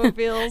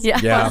 automobiles, Yeah.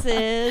 Yeah.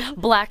 buses,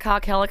 Black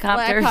Hawk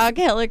helicopters. Black Hawk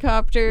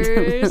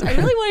helicopters. I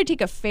really want to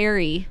take a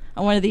ferry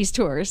on one of these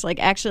tours.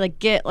 Like actually like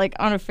get like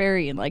on a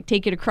ferry and like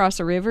take it across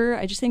a river.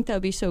 I just think that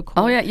would be so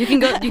cool. Oh yeah, you can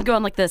go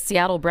on like the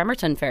Seattle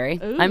Bremerton ferry.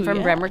 I'm from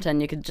yeah.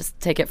 Bremerton. You could just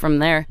take it from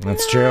there.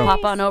 That's true.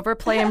 Pop on over,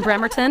 play in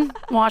Bremerton,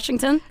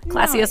 Washington,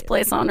 classiest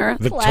place on earth.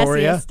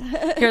 Victoria.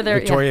 Classiest. Here, there,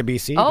 Victoria, yeah.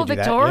 BC. Oh, You could do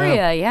that,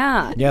 Victoria,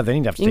 yeah. Yeah, then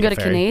you'd have to You can take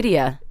go a to ferry.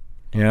 Canada.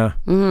 Yeah.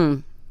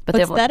 But they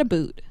What's have, that a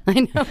boot? I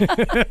know.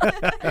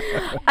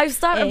 I've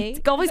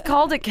always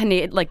called it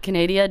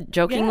Canada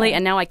jokingly, Yeah.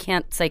 and now I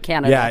can't say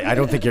Canada. Yeah, I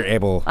don't think you're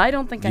able. I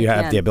don't think you I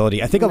have can. the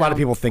ability. I think a lot of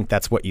No. people think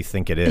that's what you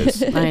think it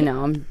is. I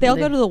know. They all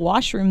go to the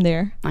washroom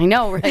there. I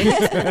know, right?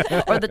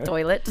 Or the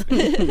toilet.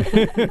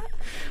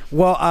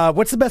 Well,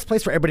 what's the best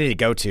place for everybody to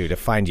go to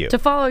find you? To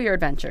follow your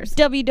adventures.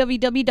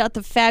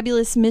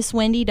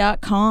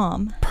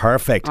 www.thefabulousmisswendy.com.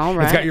 Perfect. All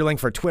It's got right. your link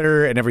for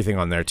Twitter and everything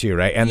on there too,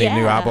 right? And the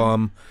new Yeah.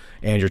 album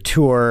and your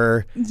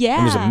tour. Yeah.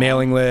 And there's a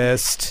mailing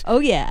list. Oh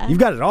yeah. You've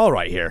got it all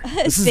right here.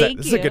 This is Thank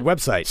this is a you. good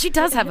website. She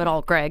does have it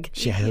all, Greg.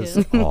 She has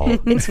it all.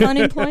 It's fun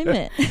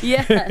employment.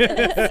 Yes.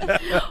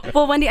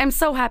 Well, Wendy, I'm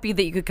so happy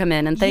that you could come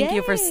in, and thank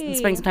you for Yay.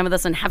 spending some time with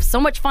us and have so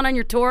much fun on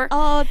your tour.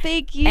 Oh,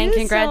 thank you. And so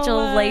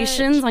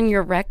congratulations much. on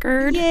your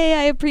record. Yay,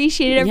 I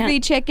appreciate it. Everybody Yeah.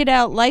 check it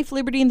out. Life,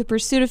 Liberty, and the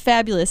Pursuit of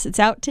Fabulous. It's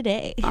out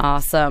today.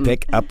 Awesome.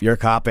 Pick up your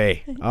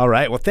copy. All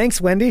right. Well,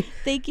 thanks, Wendy.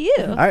 Thank you.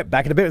 All right.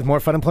 Back in a bit with more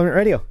Fun Employment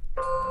Radio.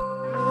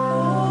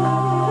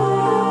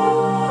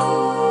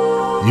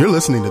 You're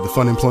listening to the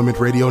Fun Employment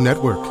Radio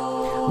Network.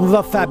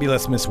 The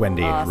Fabulous Miss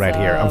Wendy right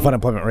here on Fun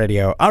Employment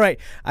Radio. All right.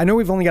 I know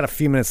we've only got a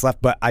few minutes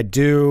left, but I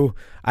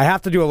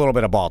have to do a little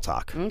bit of ball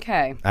talk.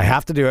 Okay. I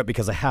have to do it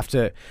because I have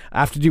to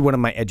do one of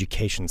my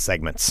education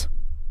segments.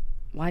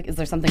 Why? Is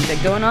there something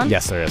big going on?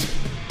 Yes, there is.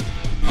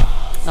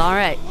 All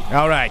right.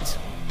 All right.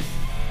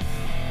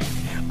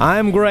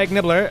 I'm Greg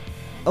Nibbler.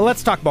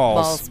 Let's talk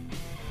balls.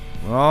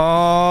 All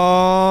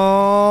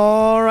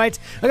right.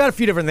 I got a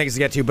few different things to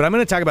get to, but I'm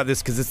going to talk about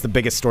this because it's the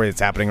biggest story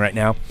that's happening right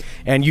now.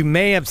 And you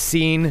may have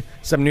seen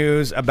some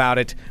news about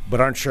it,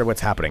 but aren't sure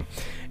what's happening.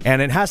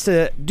 And it has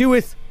to do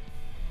with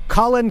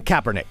Colin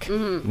Kaepernick.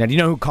 Mm-hmm. Now, do you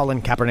know who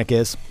Colin Kaepernick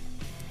is?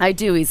 I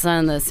do. He's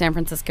on the San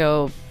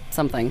Francisco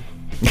something.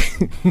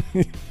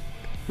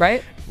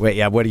 Right? Wait,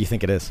 yeah, what do you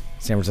think it is?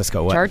 San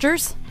Francisco what?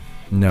 Chargers?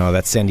 No,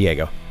 that's San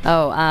Diego.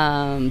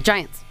 Oh,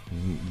 Giants.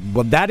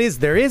 Well,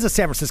 there is a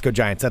San Francisco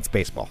Giants. That's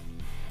baseball.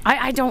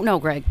 I don't know,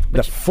 Greg.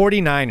 The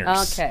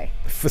 49ers. Okay.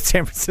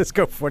 San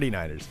Francisco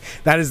 49ers.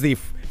 That is the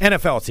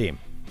NFL team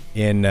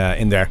in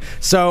there.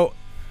 So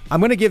I'm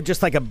going to give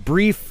just like a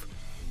brief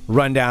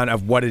rundown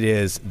of what it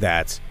is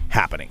that's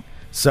happening.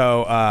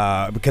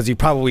 So because you've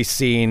probably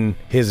seen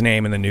his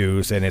name in the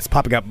news, and it's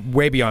popping up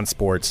way beyond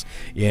sports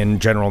in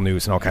general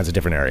news and all kinds of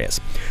different areas.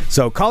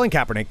 So Colin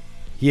Kaepernick,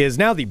 he is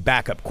now the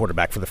backup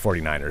quarterback for the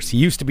 49ers. He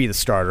used to be the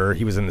starter.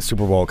 He was in the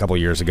Super Bowl a couple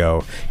of years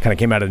ago, kind of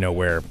came out of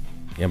nowhere.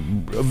 A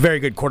very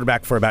good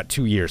quarterback for about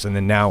 2 years, and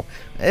then now,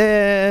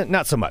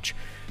 not so much.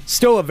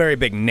 Still a very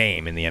big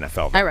name in the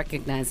NFL. I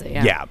recognize it,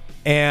 yeah. Yeah,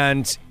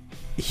 and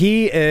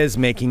he is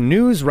making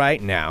news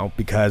right now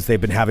because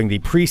they've been having the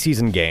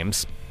preseason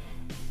games.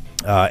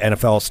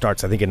 NFL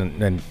starts, I think,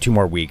 in 2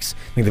 more weeks.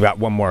 I think they've got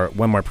one more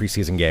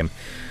preseason game.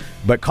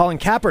 But Colin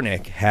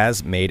Kaepernick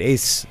has made a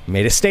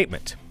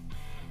statement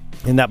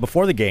in that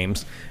before the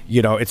games,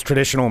 it's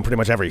traditional in pretty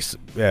much every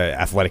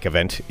athletic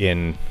event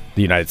in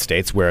the United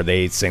States where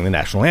they sing the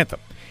national anthem.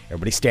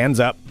 Everybody stands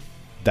up.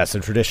 That's the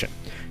tradition.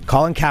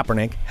 Colin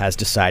Kaepernick has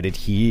decided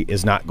he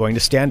is not going to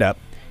stand up.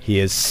 He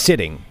is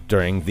sitting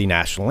during the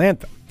national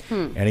anthem.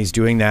 And he's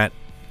doing that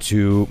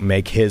to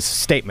make his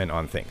statement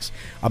on things.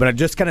 I'm going to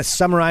just kind of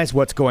summarize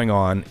what's going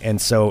on,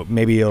 and so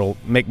maybe it'll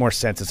make more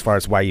sense as far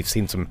as why you've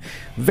seen some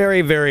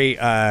very, very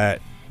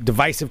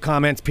divisive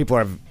comments.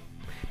 People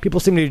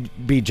seem to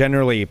be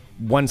generally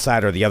one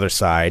side or the other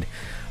side,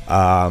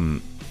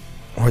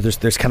 or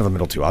there's kind of a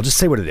middle too. I'll just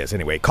say what it is.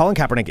 Anyway, Colin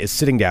Kaepernick is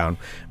sitting down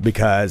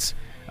because,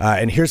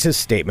 and here's his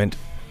statement,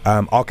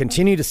 I'll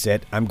continue to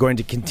sit. I'm going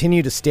to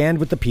continue to stand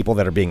with the people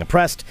that are being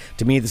oppressed.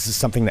 To me, this is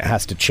something that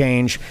has to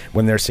change.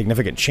 When there's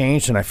significant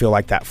change, and I feel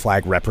like that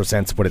flag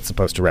represents what it's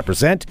supposed to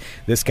represent.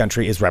 This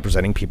country is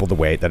representing people the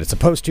way that it's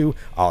supposed to.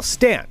 I'll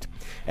stand.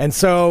 And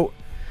so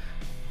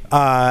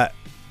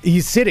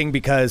he's sitting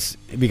because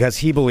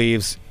he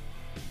believes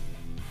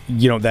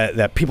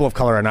that people of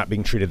color are not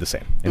being treated the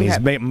same. And he's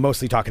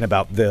mostly talking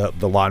about the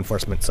law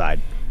enforcement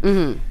side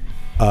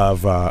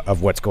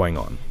of what's going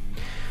on.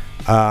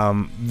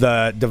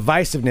 The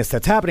divisiveness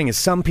that's happening is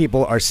some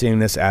people are seeing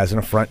this as an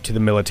affront to the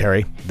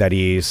military, that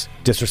he's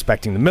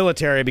disrespecting the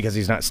military because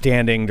he's not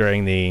standing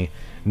during the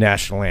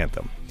national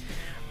anthem.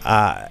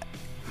 I'll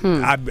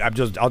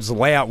just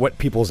lay out what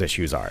people's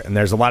issues are, and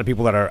there's a lot of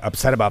people that are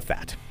upset about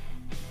that.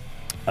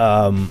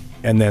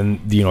 And then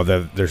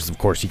there's of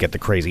course you get the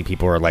crazy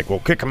people who are like, well,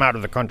 kick him out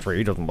of the country.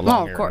 He doesn't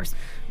belong here. Of course.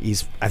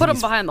 Put him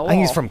behind the wall. I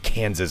think he's from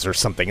Kansas or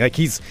something. Like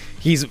he's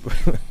he's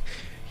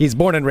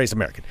born and raised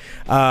American.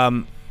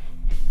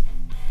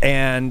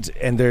 And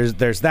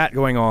there's that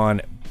going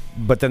on,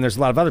 but then there's a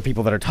lot of other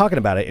people that are talking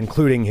about it,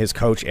 including his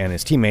coach and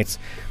his teammates.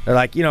 They're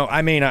like,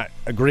 I may not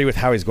agree with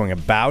how he's going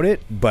about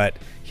it, but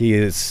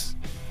his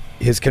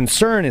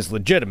concern is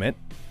legitimate.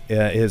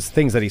 His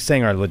things that he's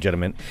saying are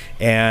legitimate,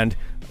 and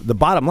the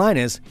bottom line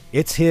is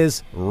it's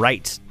his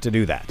right to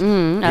do that.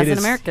 As an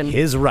American,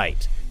 his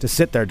right to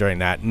sit there during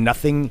that.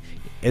 Nothing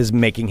is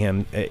making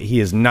him. He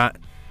is not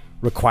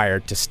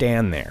required to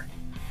stand there,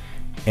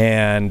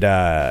 and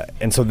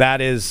so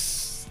that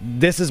is.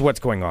 This is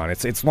what's going on.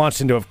 It's launched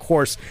into, of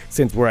course,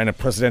 since we're in a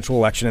presidential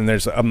election and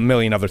there's a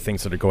million other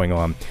things that are going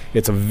on.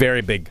 It's a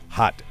very big,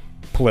 hot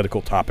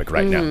political topic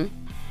right now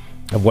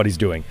of what he's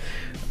doing.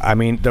 I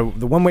mean, the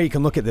one way you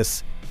can look at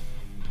this,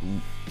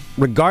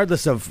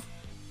 regardless of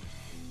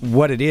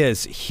what it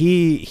is,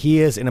 he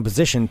is in a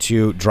position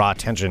to draw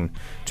attention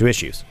to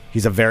issues.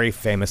 He's a very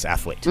famous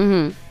athlete.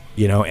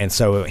 And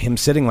so him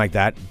sitting like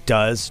that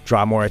does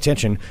draw more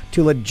attention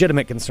to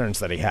legitimate concerns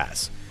that he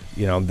has.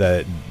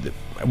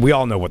 We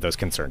all know what those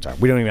concerns are.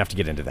 We don't even have to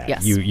get into that.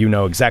 Yes. You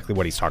know exactly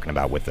what he's talking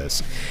about with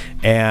this.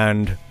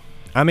 And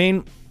I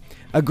mean,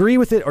 agree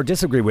with it or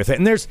disagree with it.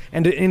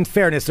 And in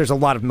fairness, there's a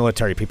lot of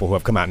military people who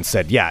have come out and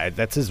said, yeah,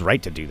 that's his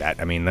right to do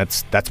that. I mean,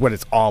 that's what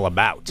it's all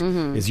about,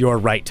 is your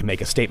right to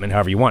make a statement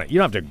however you want it. You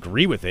don't have to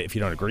agree with it if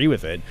you don't agree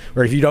with it.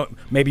 Or if you don't,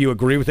 maybe you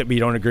agree with it, but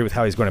you don't agree with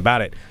how he's going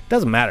about it.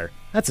 Doesn't matter.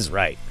 That's his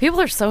right. People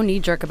are so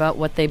knee-jerk about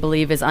what they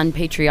believe is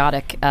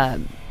unpatriotic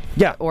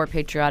or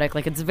patriotic.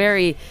 Like,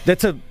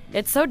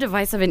 it's so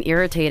divisive and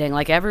irritating.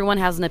 Like, everyone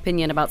has an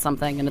opinion about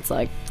something, and it's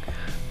like...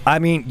 I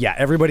mean, yeah,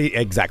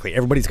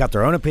 everybody's got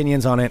their own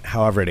opinions on it,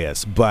 however it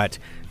is. But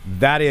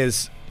that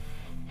is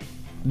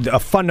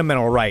a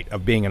fundamental right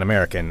of being an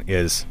American,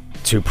 is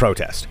to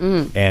protest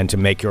and to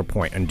make your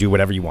point and do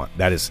whatever you want.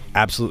 That is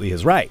absolutely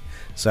his right.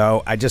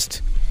 So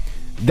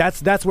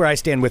that's where I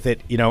stand with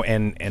it,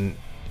 and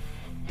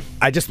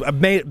I just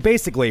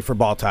basically, for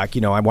Ball Talk,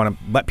 I want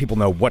to let people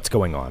know what's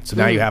going on. So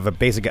now you have a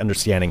basic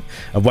understanding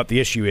of what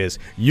the issue is.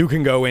 You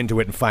can go into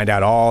it and find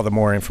out all the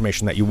more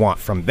information that you want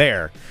from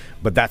there.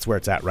 But that's where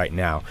it's at right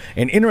now.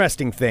 An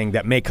interesting thing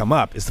that may come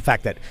up is the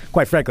fact that,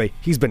 quite frankly,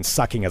 he's been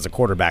sucking as a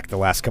quarterback the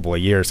last couple of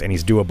years, and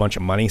he's due a bunch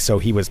of money. So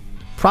he was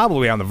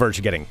probably on the verge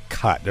of getting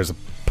cut. There's a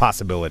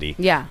possibility.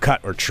 Yeah. Cut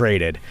or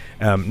traded.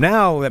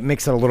 Now that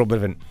makes it a little bit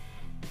of a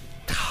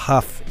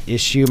tough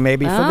issue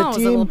maybe for the Oh, it's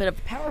team. a little bit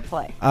of power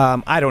play.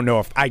 I don't know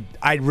if I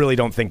really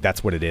don't think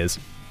that's what it is,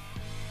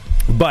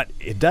 but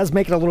it does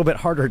make it a little bit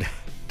harder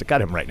to cut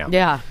him right now.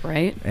 Yeah,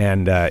 right?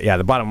 And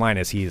the bottom line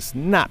is he's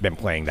not been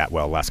playing that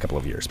well the last couple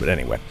of years. But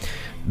anyway,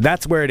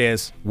 that's where it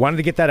is. Wanted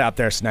to get that out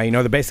there. So now you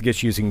know the basic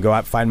issues. You can go out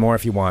and find more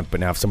if you want. But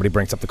now if somebody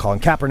brings up the Colin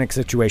Kaepernick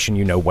situation,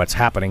 you know what's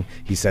happening.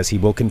 He says he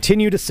will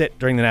continue to sit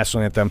during the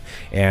national anthem.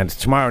 And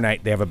tomorrow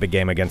night they have a big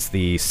game against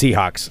the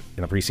Seahawks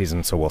in the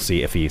preseason. So we'll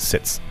see if he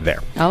sits there.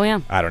 Oh, yeah.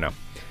 I don't know.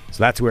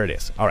 So that's where it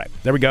is. All right,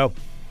 there we go.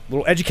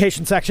 Little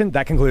education section.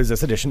 That concludes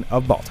this edition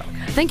of Ball Talk.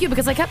 Thank you,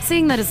 because I kept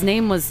seeing that his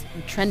name was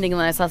trending, and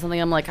then I saw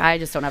something. I'm like, I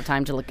just don't have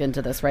time to look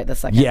into this right this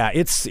second. Yeah,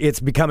 it's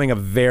becoming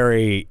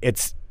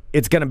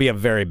it's going to be a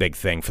very big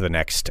thing for the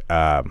next.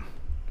 Well,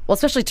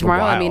 especially tomorrow.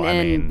 while, I mean, I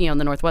in mean- in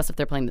the Northwest,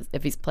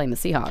 if he's playing the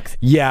Seahawks.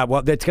 Yeah,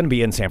 well, it's going to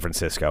be in San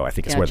Francisco. I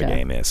think is where the Gotcha.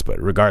 game is.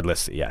 But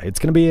regardless, yeah, it's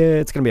going to be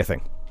a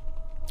thing.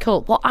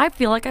 Cool. Well, I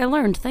feel like I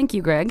learned. Thank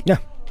you, Greg. Yeah,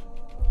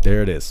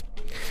 there it is.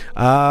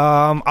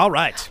 All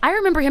right. I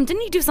remember him.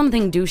 Didn't he do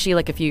something douchey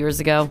like a few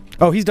years ago?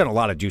 Oh, he's done a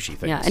lot of douchey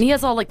things. Yeah, and he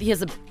has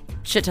a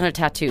shit ton of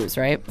tattoos,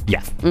 right?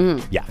 Yeah.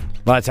 Mm-hmm. Yeah.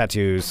 A lot of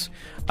tattoos.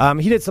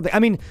 He did something. I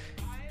mean,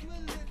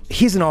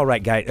 he's an all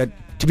right guy.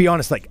 To be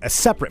honest, like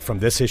separate from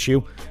this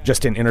issue,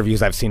 just in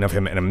interviews I've seen of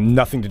him, and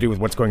nothing to do with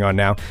what's going on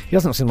now, he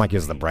doesn't seem like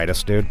he's the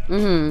brightest dude.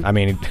 Mm-hmm. I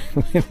mean,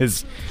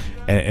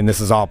 and this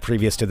is all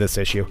previous to this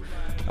issue.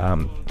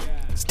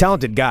 He's a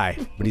talented guy,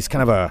 but he's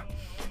kind of a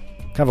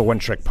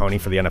one-trick pony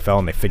for the NFL,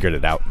 and they figured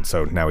it out, and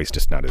so now he's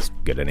just not as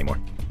good anymore.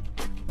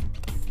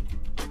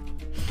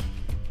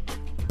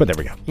 But there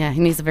we go. Yeah,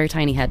 he needs a very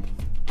tiny head.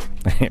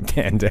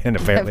 and I've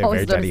apparently a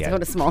always very tiny noticed head.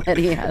 what a small head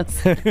he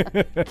has.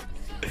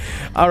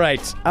 All right.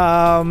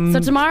 So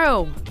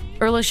tomorrow,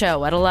 early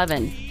show at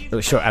 11.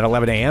 The show at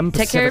 11 a.m.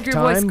 Take care of Pacific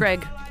your voice, time.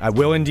 Greg. I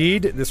will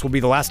indeed. This will be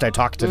the last I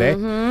talk today.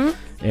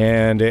 Mm-hmm.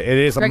 And it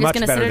is Greg is much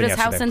going to better sit at than his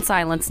yesterday. house in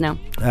silence now.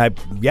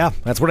 Yeah,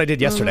 that's what I did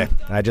yesterday.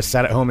 I just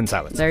sat at home in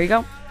silence. There you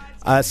go.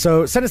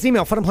 So send us an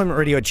email,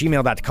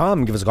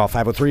 funemploymentradio@gmail.com. Give us a call,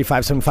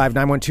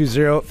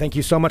 503-575-9120. Thank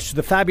you so much to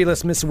the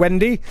fabulous Miss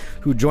Wendy,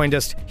 who joined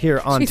us here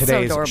on She's so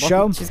today's adorable.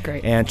 show. She's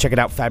great. And check it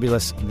out, The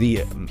Fabulous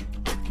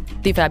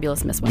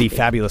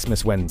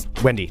Miss Wendy.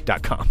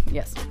 Wendy.com.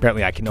 Yes.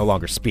 Apparently I can no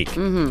longer speak.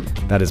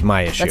 Mm-hmm. That is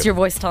my issue. That's your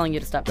voice telling you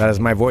to stop. That is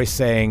my voice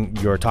saying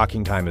your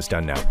talking time is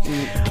done now.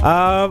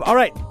 All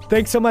right.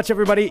 Thanks so much,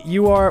 everybody.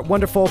 You are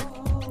wonderful.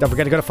 Don't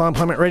forget to go to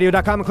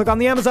funemploymentradio.com and click on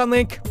the Amazon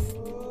link.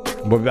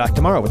 We'll be back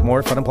tomorrow with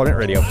more Fun Employment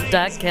Radio.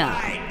 .com.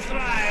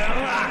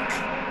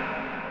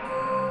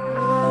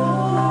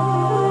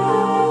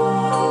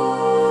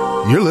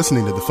 You're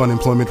listening to the Fun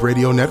Employment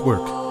Radio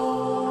Network.